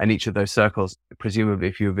 circles, and each of those circles, presumably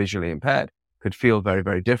if you're visually impaired, could feel very,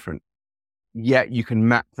 very different. Yet you can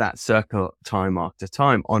map that circle time after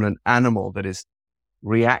time on an animal that is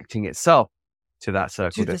reacting itself to that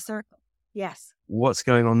circle. To the circle. Yes. What's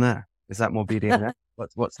going on there? Is that more BDNF?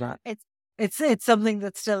 What's that? It's something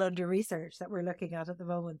that's still under research that we're looking at the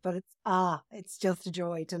moment, but it's just a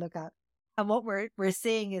joy to look at. And what we're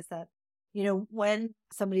seeing is that, you know, when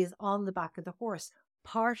somebody is on the back of the horse,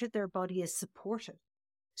 part of their body is supported.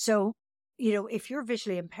 So, you know, if you're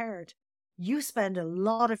visually impaired, you spend a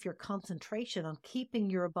lot of your concentration on keeping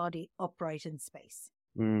your body upright in space.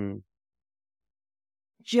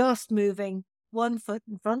 Just moving one foot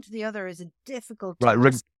in front of the other is a difficult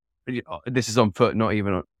task. This is on foot, not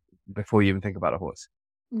even before you even think about a horse.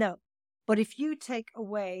 No. But if you take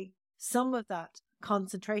away some of that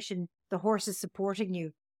concentration, the horse is supporting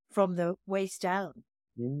you from the waist down.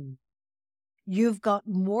 You've got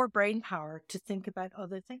more brain power to think about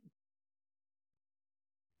other things.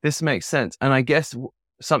 This makes sense. And I guess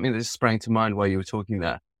something that just sprang to mind while you were talking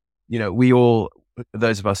there, you know, we all,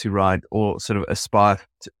 those of us who ride, all sort of aspire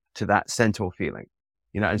to that centaur feeling,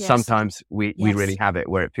 you know, and sometimes we really have it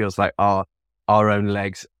where it feels like our own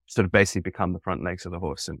legs sort of basically become the front legs of the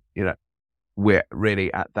horse. And, you know, we're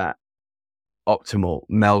really at that optimal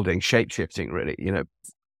melding, shape shifting, really, you know.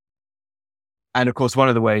 And of course, one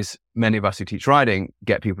of the ways many of us who teach riding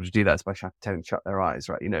get people to do that is by telling them to shut their eyes,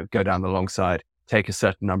 right? You know, go down the long side, take a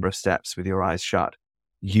certain number of steps with your eyes shut.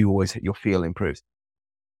 Your feel improves.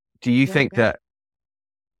 Do you think that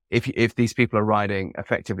if these people are riding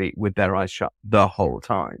effectively with their eyes shut the whole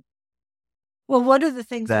time? Well, one of the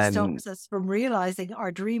things that stops us from realizing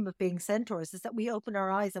our dream of being centaurs is that we open our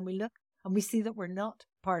eyes and we look and we see that we're not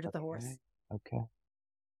part of the horse. Okay.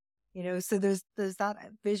 You know, so there's that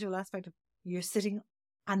visual aspect of you're sitting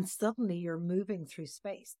and suddenly you're moving through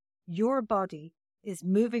space. Your body is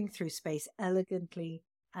moving through space elegantly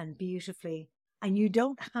and beautifully, and you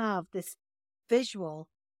don't have this visual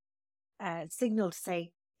signal to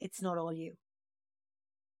say it's not all you.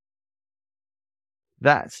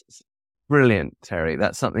 That's brilliant, Terri.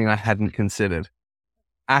 That's something I hadn't considered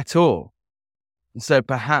at all. So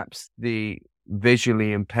perhaps the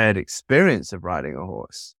visually impaired experience of riding a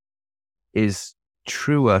horse is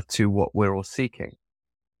truer to what we're all seeking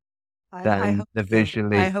than the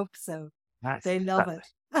visually. I hope so. They love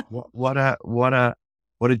it. What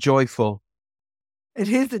a joyful. It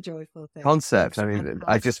is a joyful thing. Concept. I mean,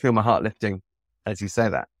 I just feel my heart lifting as you say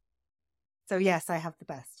that. So yes, I have the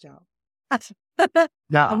best job.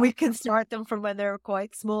 Now, and we can start them from when they're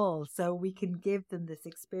quite small, so we can give them this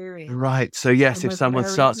experience. Right. So yes, if someone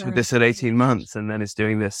starts with this at 18 months and then is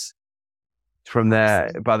doing this from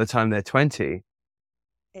there by the time they're 20,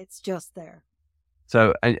 it's just there.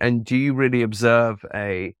 So, and do you really observe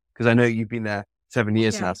because I know you've been there 7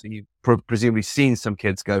 years now, so you've presumably seen some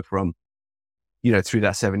kids go from, you know, through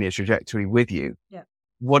that 7-year trajectory with you. Yeah.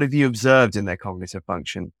 what have you observed in their cognitive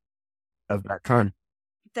function of that time?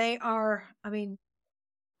 They are,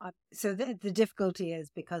 so the difficulty is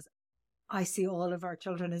because I see all of our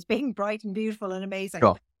children as being bright and beautiful and amazing,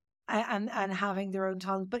 Sure. and having their own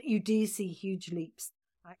talent, but you do see huge leaps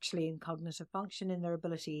actually in cognitive function, in their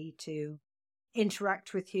ability to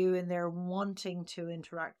interact with you, in their wanting to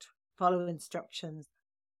interact, follow instructions,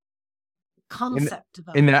 concept In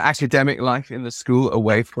development. their academic life in the school,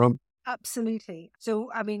 away from? Absolutely. So,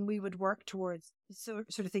 we would work towards sort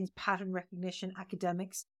of things, pattern recognition,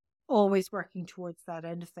 academics, always working towards that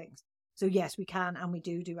end of things. So yes, we can, and we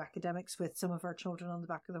do academics with some of our children on the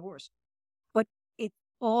back of the horse. But it's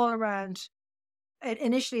all around,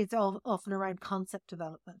 initially it's often around concept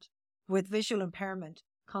development. With visual impairment,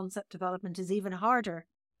 concept development is even harder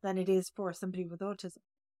than it is for somebody with autism.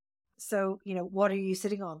 So, what are you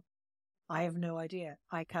sitting on? I have no idea.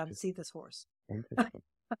 I can't see this horse.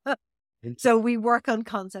 So we work on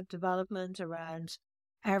concept development around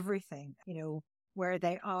everything, where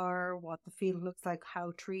they are, what the field looks like,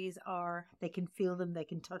 how trees are. They can feel them, they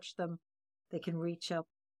can touch them, they can reach up.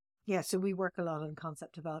 Yeah, so we work a lot on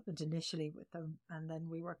concept development initially with them, and then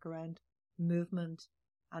we work around movement,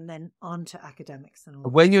 and then on to academics. And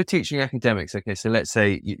all when you're teaching academics, okay, so let's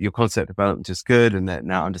say your concept development is good and they're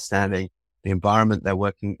now understanding the environment they're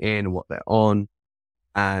working in, what they're on,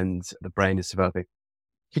 and the brain is developing.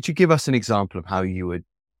 Could you give us an example of how you would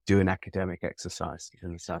do an academic exercise?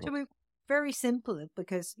 So we're very simple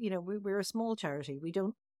because, we're a small charity. We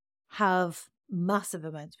don't have massive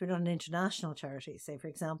amounts. We're not an international charity, say, for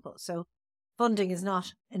example. So funding is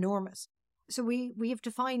not enormous. So we have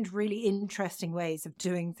to find really interesting ways of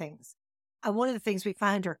doing things. And one of the things we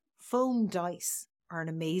found are foam dice are an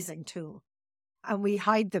amazing tool. And we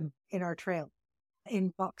hide them in our trail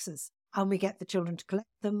in boxes. And we get the children to collect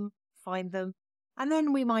them, find them. And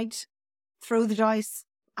then we might throw the dice,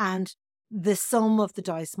 and the sum of the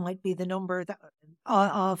dice might be the number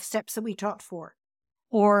of steps that we trot for.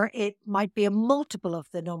 Or it might be a multiple of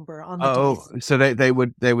the number on the dice. So they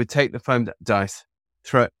would take the foam dice,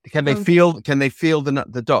 throw it. Can they feel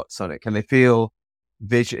the dots on it? Can they feel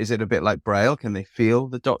vision? Is it a bit like Braille? Can they feel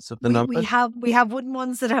the dots of the numbers? We have wooden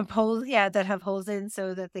ones that have holes, that have holes in,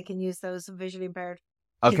 so that they can use those. Visually impaired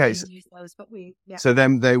okay, use those, but so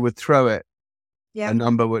then they would throw it. Yeah, a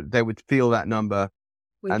number they would feel that number,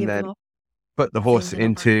 and then put the horse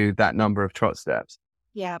into that number of trot steps.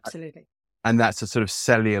 Yeah, absolutely. And that's a sort of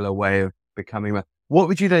cellular way of becoming. What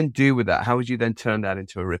would you then do with that? How would you then turn that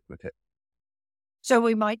into arithmetic? So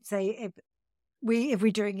we might say if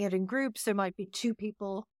we're doing it in groups, there might be 2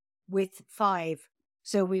 people with 5.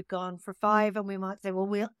 So we've gone for 5, and we might say, well,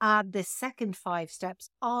 we'll add this second 5 steps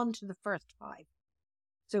onto the first 5.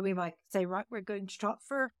 So we might say, right, we're going to trot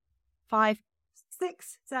for 5,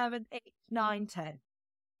 6, 7, 8, 9, 10.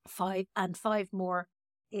 5 and 5 more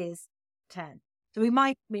is 10. So we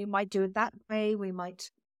might do it that way. We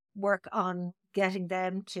might work on getting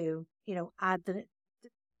them to, add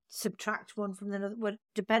subtract one from the other,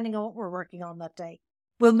 depending on what we're working on that day.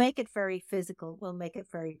 We'll make it very physical. We'll make it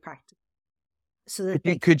very practical. So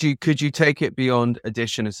that could you take it beyond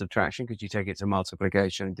addition and subtraction? Could you take it to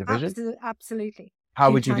multiplication and division? Absolutely.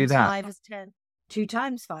 How would you do that? 5 is 10. 2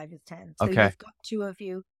 times 5 is 10. So okay. You've got 2 of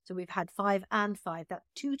you. So we've had 5 and 5. That's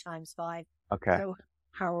 2 times 5. Okay. So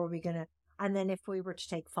how are we going to? And then if we were to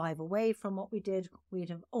take 5 away from what we did, we'd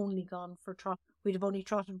have only gone for trot. We'd have only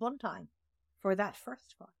trotted 1 time for that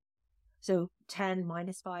first 5. So 10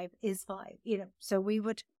 minus 5 is 5. So we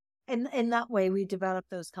would, in that way, we develop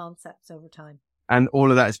those concepts over time. And all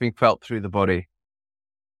of that is being felt through the body.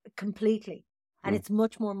 Completely. And it's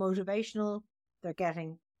much more motivational. They're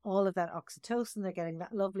getting all of that oxytocin. They're getting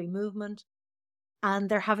that lovely movement. And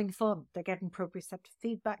they're having fun. They're getting proprioceptive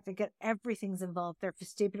feedback. They get everything's involved. Their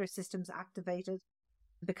vestibular system's activated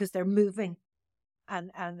because they're moving,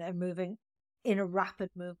 and they're moving in a rapid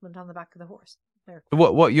movement on the back of the horse.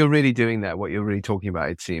 What you're really doing there, what you're really talking about,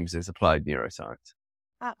 it seems, is applied neuroscience.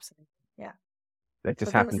 Absolutely, yeah. There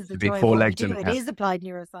just happens to be 4 legs in it. It is applied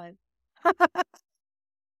neuroscience.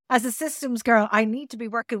 As a systems girl, I need to be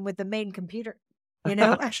working with the main computer.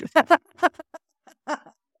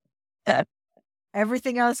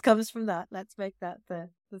 Everything else comes from that. Let's make that the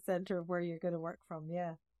center of where you're going to work from.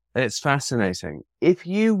 Yeah. It's fascinating. If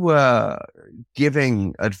you were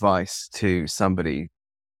giving advice to somebody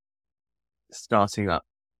starting up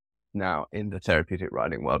now in the therapeutic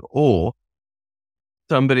riding world, or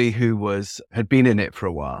somebody who had been in it for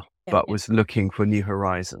a while, but was looking for new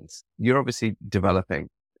horizons, you're obviously developing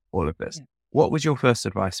all of this. Yeah. What would your first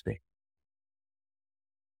advice be?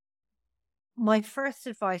 My first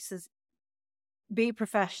advice is be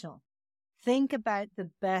professional. think about the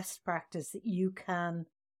best practice that you can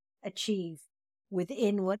achieve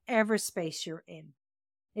within whatever space you're in.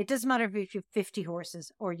 It doesn't matter if you have 50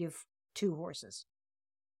 horses or you've 2 horses.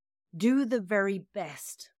 Do the very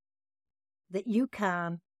best that you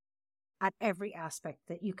can at every aspect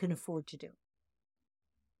that you can afford to do.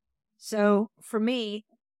 So for me,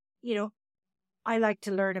 I like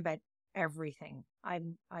to learn about everything. I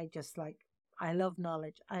love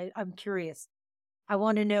knowledge. I'm curious. I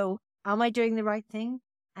want to know, am I doing the right thing?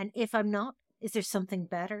 And if I'm not, is there something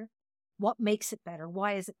better? What makes it better?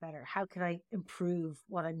 Why is it better? How can I improve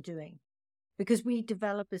what I'm doing? Because we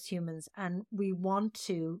develop as humans and we want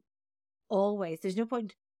to always, there's no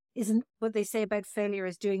point, isn't what they say about failure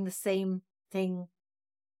is doing the same thing,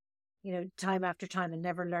 time after time and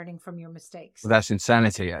never learning from your mistakes. Well, that's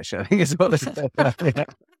insanity, actually. I think it's what they say. Yeah.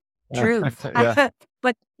 True. Yeah.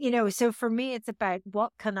 But, so for me, it's about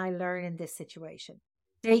what can I learn in this situation?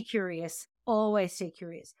 Stay curious, always stay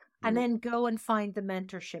curious. And then go and find the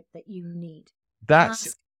mentorship that you need.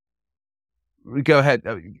 That's, go ahead.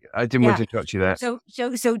 I didn't want to interrupt you there. So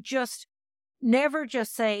just never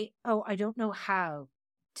just say, oh, I don't know how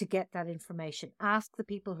to get that information. Ask the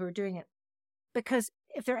people who are doing it. Because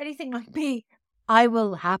if they're anything like me, I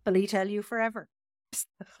will happily tell you forever.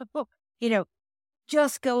 So,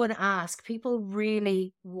 just go and ask. People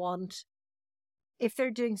really want, if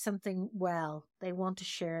they're doing something well, they want to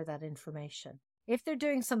share that information. If they're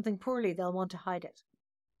doing something poorly, they'll want to hide it.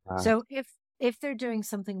 So if they're doing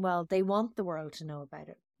something well, they want the world to know about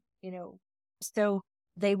it, so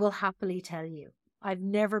they will happily tell you. I've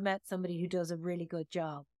never met somebody who does a really good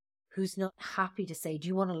job who's not happy to say, do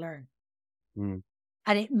you want to learn?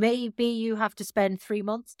 And it may be you have to spend 3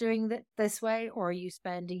 months doing it this way, or you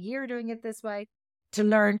spend a year doing it this way to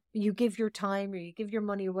learn. You give your time or you give your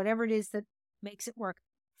money or whatever it is that makes it work.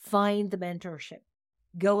 Find the mentorship.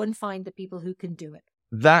 Go and find the people who can do it.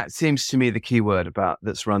 That seems to me the key word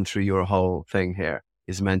that's run through your whole thing here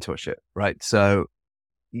is mentorship, right? So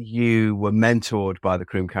you were mentored by the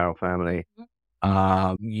Croom Carroll family.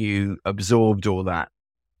 You absorbed all that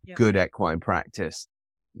good equine practice.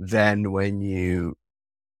 Then when you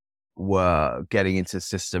were getting into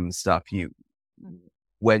system stuff, you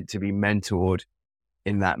went to be mentored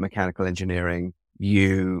in that mechanical engineering.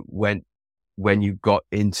 You went, when you got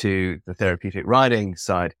into the therapeutic riding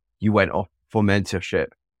side, you went off for mentorship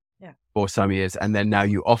for some years, and then now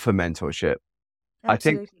you offer mentorship.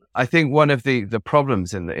 Absolutely. I think one of the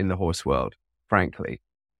problems in the horse world, frankly,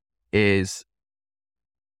 is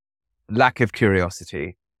lack of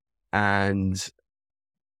curiosity and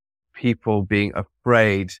people being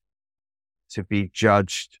afraid to be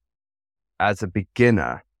judged as a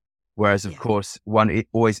beginner, whereas of course one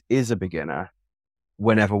always is a beginner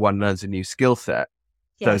whenever one learns a new skill set.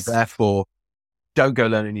 So therefore, don't go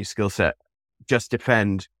learn a new skill set. Just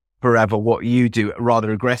defend forever what you do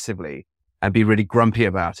rather aggressively and be really grumpy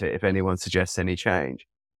about it if anyone suggests any change.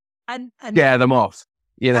 And scare them off,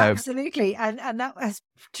 Absolutely. And that has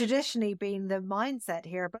traditionally been the mindset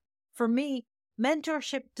here. But for me,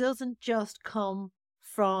 mentorship doesn't just come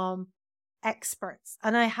from experts.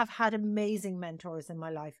 And I have had amazing mentors in my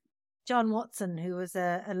life. John Watson, who was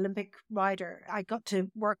an Olympic rider, I got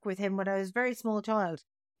to work with him when I was a very small child.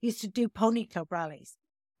 He used to do pony club rallies.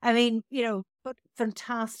 I mean, but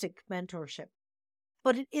fantastic mentorship.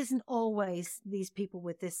 But it isn't always these people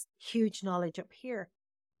with this huge knowledge up here.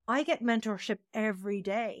 I get mentorship every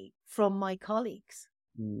day from my colleagues.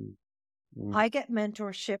 I get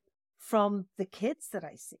mentorship from the kids that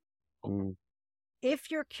I see. If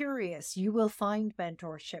you're curious, you will find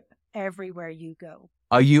mentorship everywhere you go.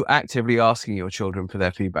 Are you actively asking your children for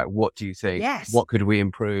their feedback? What do you think? Yes. What could we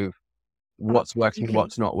improve? What's working,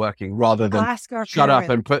 what's not working, rather than shut up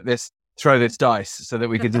and throw this dice so that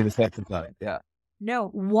we can do this exercise. Yeah. No,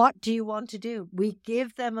 what do you want to do? We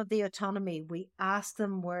give them the autonomy. We ask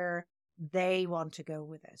them where they want to go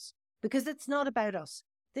with this, because it's not about us.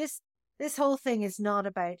 This whole thing is not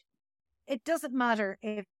about, it doesn't matter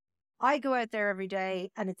if I go out there every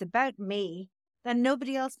day and it's about me, then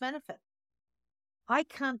nobody else benefits. I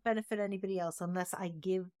can't benefit anybody else unless I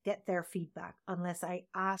get their feedback, unless I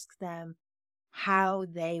ask them how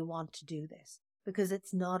they want to do this, because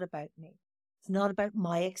it's not about me. It's not about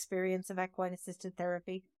my experience of equine assisted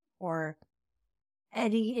therapy or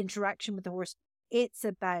any interaction with the horse. It's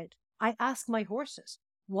about, I ask my horses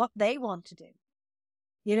what they want to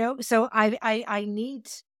do. So I need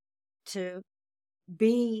to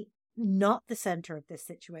be not the center of this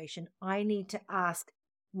situation. I need to ask,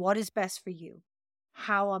 what is best for you?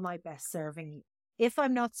 How am I best serving you? If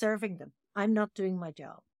I'm not serving them, I'm not doing my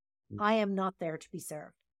job. I am not there to be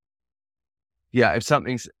served. Yeah, if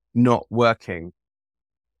something's not working,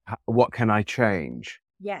 what can I change?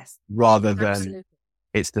 Yes. Rather than Absolutely.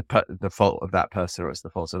 it's the fault of that person or it's the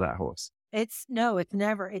fault of that horse. It's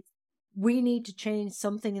never. We need to change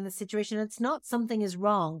something in the situation. It's not something is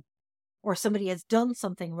wrong or somebody has done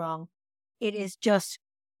something wrong. It is just,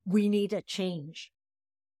 we need a change.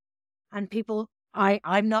 And people,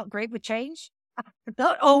 I'm not great with change. I'm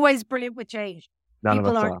not always brilliant with change. None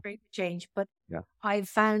People of us aren't are. great with change, but Yeah. I've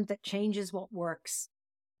found that change is what works.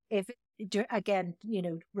 If again,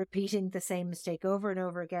 repeating the same mistake over and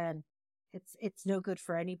over again, it's no good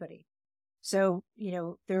for anybody. So,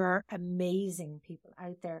 there are amazing people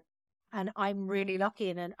out there, and I'm really lucky.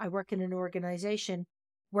 And I work in an organization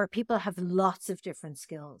where people have lots of different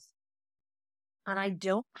skills, and I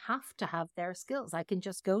don't have to have their skills. I can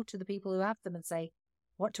just go to the people who have them and say,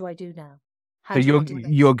 what do I do now? So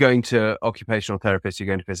you're going to occupational therapists, you're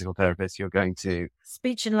going to physical therapists, you're going to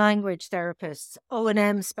speech and language therapists,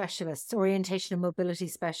 O&M specialists, orientation and mobility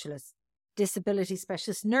specialists, disability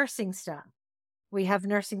specialists, nursing staff. We have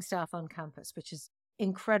nursing staff on campus, which is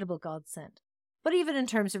incredible godsend. But even in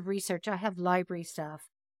terms of research, I have library staff.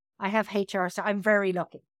 I have HR staff. I'm very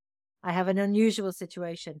lucky. I have an unusual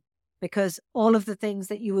situation because all of the things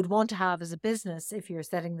that you would want to have as a business, if you're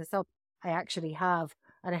setting this up, I actually have.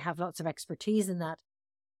 And I have lots of expertise in that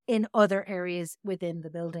in other areas within the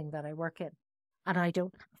building that I work in. And I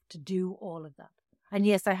don't have to do all of that. And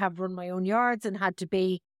yes, I have run my own yards and had to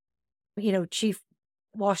be, chief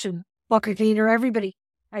wash and bucket cleaner, everybody.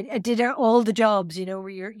 I did all the jobs, where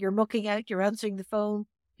you're mucking out, you're answering the phone,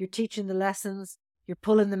 you're teaching the lessons, you're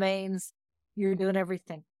pulling the mains, you're doing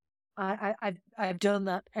everything. I've done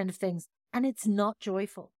that end of things. And it's not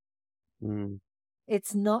joyful.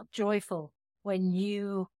 It's not joyful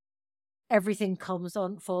when everything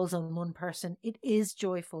falls on one person. It is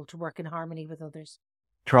joyful to work in harmony with others.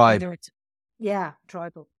 Tribe.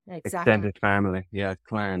 Tribal. Exactly. Extended family. Yeah,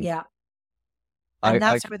 clan. Yeah. And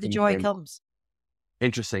that's where the joy comes.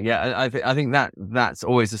 Interesting. Yeah, I think that's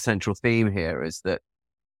always a central theme here is that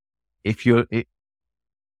if you're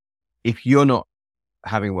not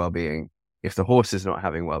having well-being, if the horse is not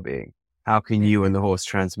having well-being, how can you and the horse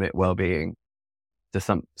transmit well-being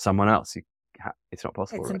to someone else? It's not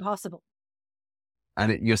possible. It's impossible.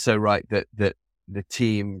 And you're so right that the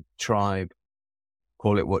team, tribe,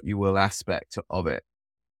 call it what you will, aspect of it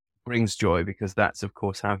brings joy because that's, of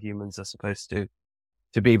course, how humans are supposed to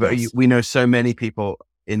be. But yes. We know so many people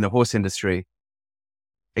in the horse industry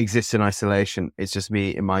exist in isolation. It's just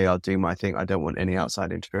me in my yard doing my thing. I don't want any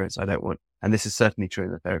outside interference. And this is certainly true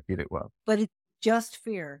in the therapeutic world. But it's just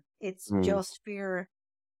fear. It's just fear.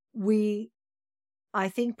 I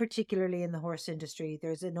think particularly in the horse industry,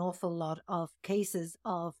 there's an awful lot of cases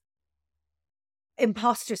of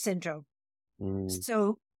imposter syndrome.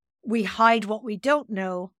 So we hide what we don't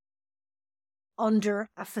know under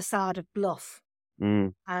a facade of bluff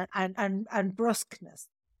and brusqueness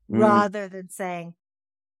rather than saying,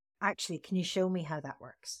 actually, can you show me how that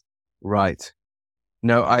works? Right.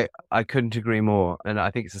 No, I couldn't agree more. And I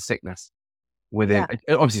think it's a sickness within,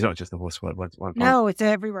 obviously it's not just the horse world. No, it's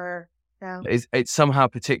everywhere. No. It's somehow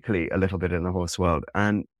particularly a little bit in the horse world.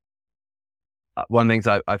 And one of the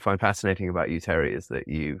things I find fascinating about you, Terri, is that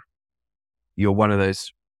you're one of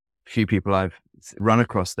those few people I've run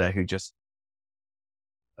across there who just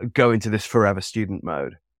go into this forever student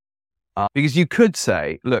mode. Because you could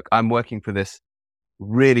say, look, I'm working for this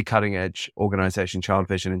really cutting edge organization,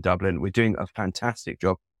 Childvision in Dublin. We're doing a fantastic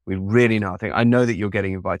job. We really know. I know that you're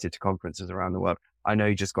getting invited to conferences around the world. I know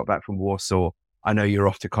you just got back from Warsaw. I know you're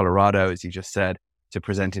off to Colorado, as you just said, to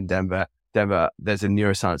present in Denver. There's a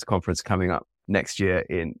neuroscience conference coming up next year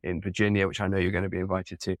in Virginia, which I know you're going to be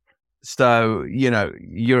invited to. So,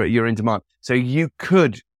 you're in demand. So you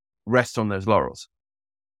could rest on those laurels,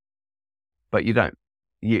 but you don't.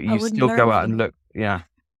 You still go out and look. Yeah.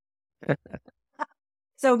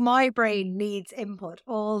 So my brain needs input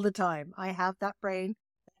all the time. I have that brain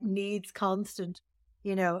that needs constant,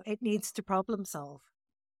 it needs to problem solve.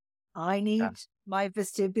 I need my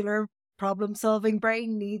vestibular problem solving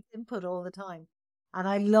brain needs input all the time. And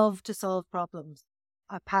I love to solve problems.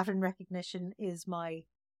 Pattern recognition is my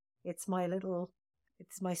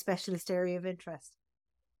specialist area of interest.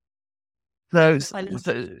 So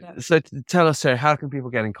tell us, Terri, how can people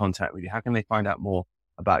get in contact with you? How can they find out more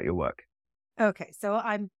about your work? Okay, so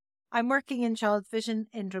I'm working in Childvision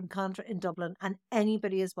in Drumcondra in Dublin, and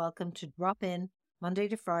anybody is welcome to drop in Monday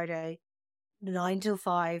to Friday, 9 till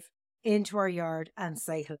 5, into our yard and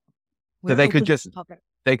say hello. So they could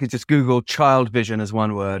just Google Childvision as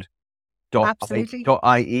one word. Absolutely.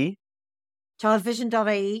 .ie.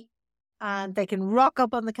 Childvision.ie, and they can rock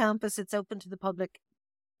up on the campus. It's open to the public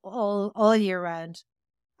all year round,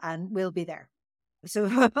 and we'll be there. So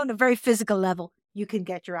on a very physical level, you can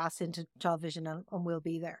get your ass into Childvision and we'll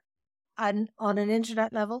be there. And on an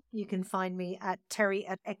internet level, you can find me at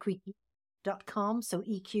terri@equigeek.com. So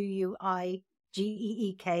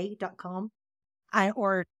EQUIGEEK.com,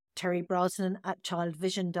 or Terri Brosnan at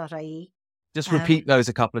childvision.ie. Just repeat those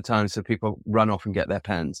a couple of times so people run off and get their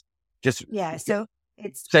pens. Just so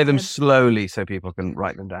it's say them slowly so people can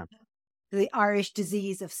write them down. The Irish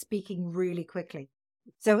disease of speaking really quickly.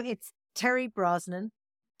 So it's Terri Brosnan,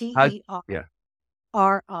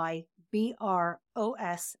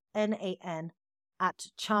 TerriBrosnan at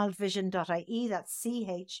childvision.ie. That's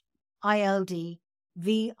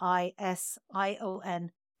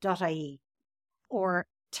childvision.ie, or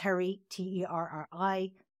Terri,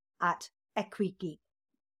 Terri, at Equigeek,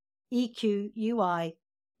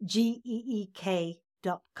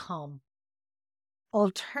 EQUIGEEK.com.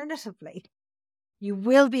 Alternatively, you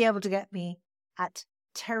will be able to get me at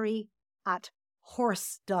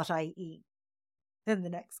terri@horse.ie in the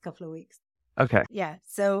next couple of weeks. Okay. Yeah.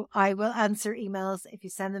 So I will answer emails. If you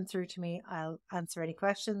send them through to me, I'll answer any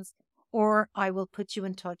questions, or I will put you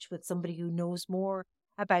in touch with somebody who knows more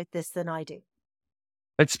about this than I do.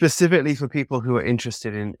 It's specifically for people who are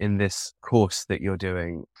interested in this course that you're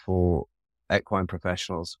doing for equine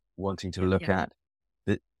professionals wanting to look at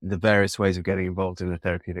the various ways of getting involved in the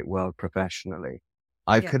therapeutic world professionally.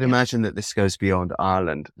 I could imagine that this goes beyond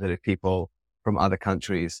Ireland, that if people from other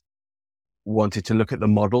countries wanted to look at the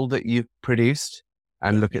model that you've produced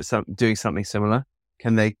and look at doing something similar,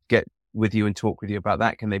 can they get with you and talk with you about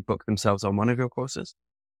that? Can they book themselves on one of your courses?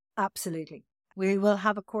 Absolutely. We will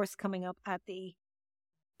have a course coming up at the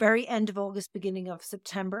very end of August, beginning of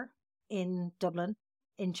September in Dublin,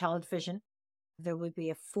 in Childvision. There will be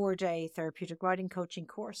a 4-day therapeutic riding coaching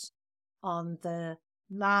course on the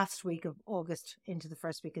last week of August into the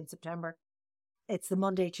first week in September. It's the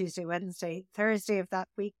Monday, Tuesday, Wednesday, Thursday of that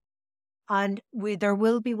week. And there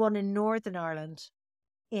will be one in Northern Ireland,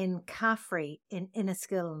 in Caffrey, in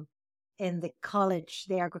Enniskillen, in the college,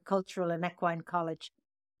 the Agricultural and Equine College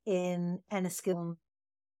in Enniskillen,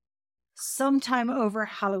 sometime over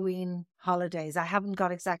Halloween holidays. I haven't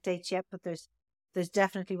got exact dates yet, but there's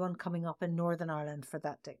definitely one coming up in Northern Ireland for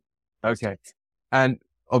that day. Okay. And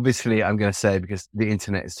obviously, I'm going to say, because the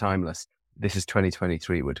internet is timeless, this is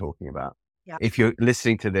 2023 we're talking about. Yeah. If you're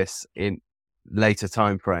listening to this in later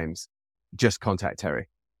timeframes, just contact Terri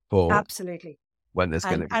for absolutely when there's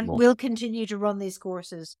going to be more. And we'll continue to run these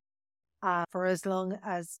courses for as long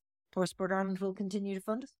as Horse-Sport Ireland will continue to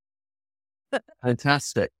fund us.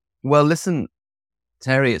 Fantastic. Well, listen,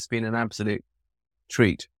 Terri, it's been an absolute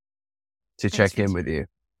treat to check in with you.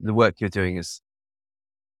 The work you're doing is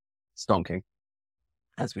stonking,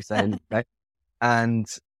 as we say in the UK, and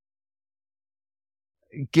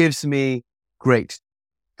it gives me great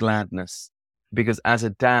gladness, because as a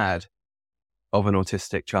dad of an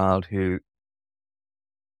autistic child who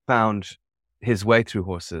found his way through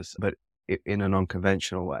horses, but in an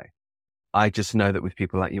unconventional way, I just know that with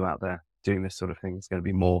people like you out there doing this sort of thing, there's going to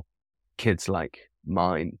be more kids like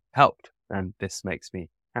mine helped, and this makes me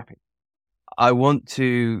happy. I want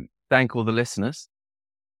to thank all the listeners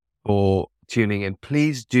for tuning in.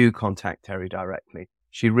 Please do contact Terri directly.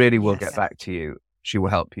 She really will get back to you. She will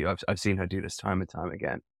help you. I've seen her do this time and time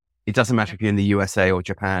again. It doesn't matter if you're in the USA or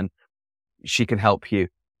Japan. She can help you,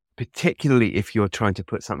 particularly if you're trying to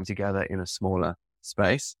put something together in a smaller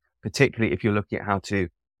space, particularly if you're looking at how to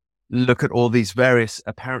look at all these various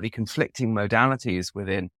apparently conflicting modalities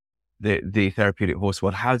within the therapeutic horse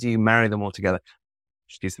world. How do you marry them all together?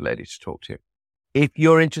 She's the lady to talk to. If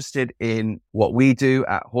you're interested in what we do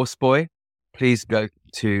at Horseboy, please go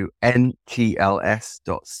to ntls.co.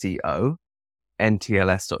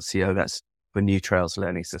 ntls.co, that's for New Trails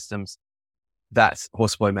Learning Systems. That's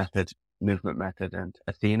Horseboy Method, Movement Method, and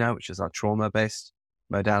Athena, which is our trauma-based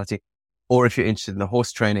modality. Or if you're interested in the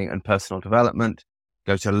horse training and personal development,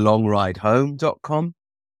 go to longridehome.com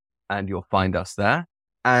and you'll find us there.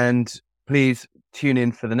 And please tune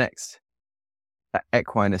in for the next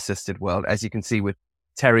equine assisted world. As you can see with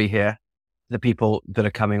Terri here, the people that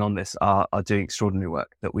are coming on this are doing extraordinary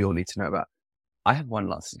work that we all need to know about. I have one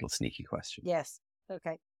last little sneaky question. Yes.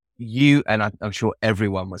 Okay. You, and I'm sure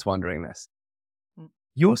everyone was wondering this.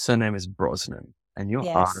 Your surname is Brosnan and you're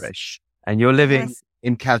Irish and you're living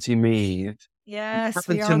in County Meath. Yes. I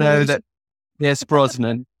happen to know that Pierce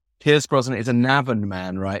Brosnan is a Navan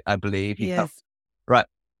man, right? I believe. Yes. Right.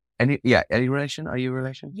 Any relation? Are you a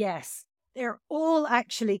relation? Yes. They're all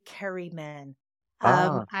actually Kerry men.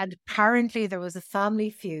 And apparently there was a family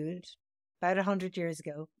feud about 100 years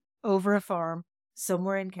ago over a farm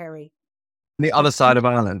somewhere in Kerry. The other side of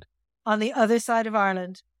Ireland. On the other side of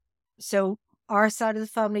Ireland. So our side of the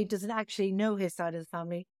family doesn't actually know his side of the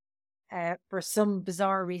family for some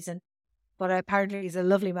bizarre reason. But apparently he's a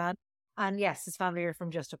lovely man. And yes, his family are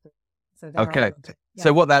from just up there. So okay. Yeah.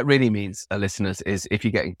 So what that really means, listeners, is if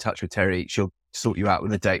you get in touch with Terri, she'll sort you out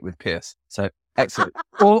with a date with Pierce. So excellent.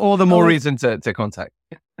 all the more reason to contact.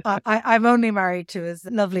 I'm only married to his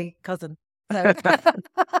lovely cousin. So.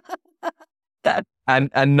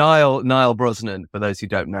 and Niall Brosnan, for those who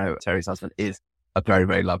don't know, Terri's husband, is a very,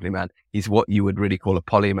 very lovely man. He's what you would really call a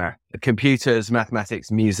polymath. Computers,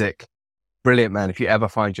 mathematics, music. Brilliant man. If you ever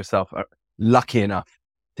find yourself lucky enough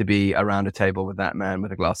to be around a table with that man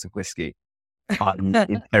with a glass of whiskey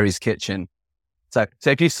in Terri's kitchen. So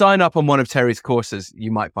if you sign up on one of Terri's courses,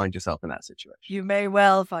 you might find yourself in that situation. You may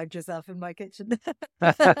well find yourself in my kitchen.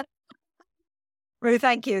 Ru,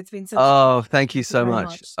 thank you. It's been so fun. Thank you so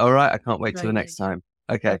much. All right. I can't wait till the next time.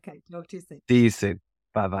 Okay. Talk to you soon. See you soon.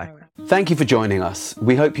 Bye-bye. Right. Thank you for joining us.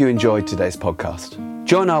 We hope you enjoyed today's podcast.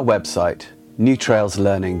 Join our website,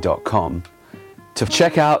 newtrailslearning.com, to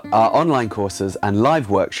check out our online courses and live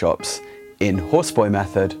workshops in Horseboy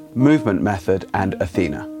Method, Movement Method, and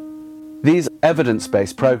Athena. These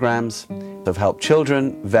evidence-based programs have helped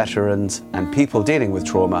children, veterans, and people dealing with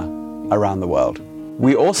trauma around the world.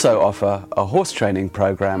 We also offer a horse training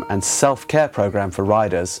program and self-care program for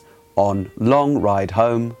riders on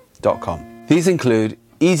longridehome.com. These include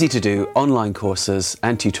easy-to-do online courses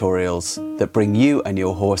and tutorials that bring you and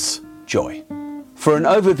your horse joy. For an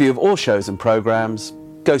overview of all shows and programs,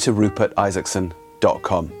 go to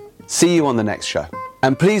rupertisaacson.com. See you on the next show.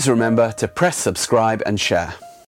 And please remember to press subscribe and share.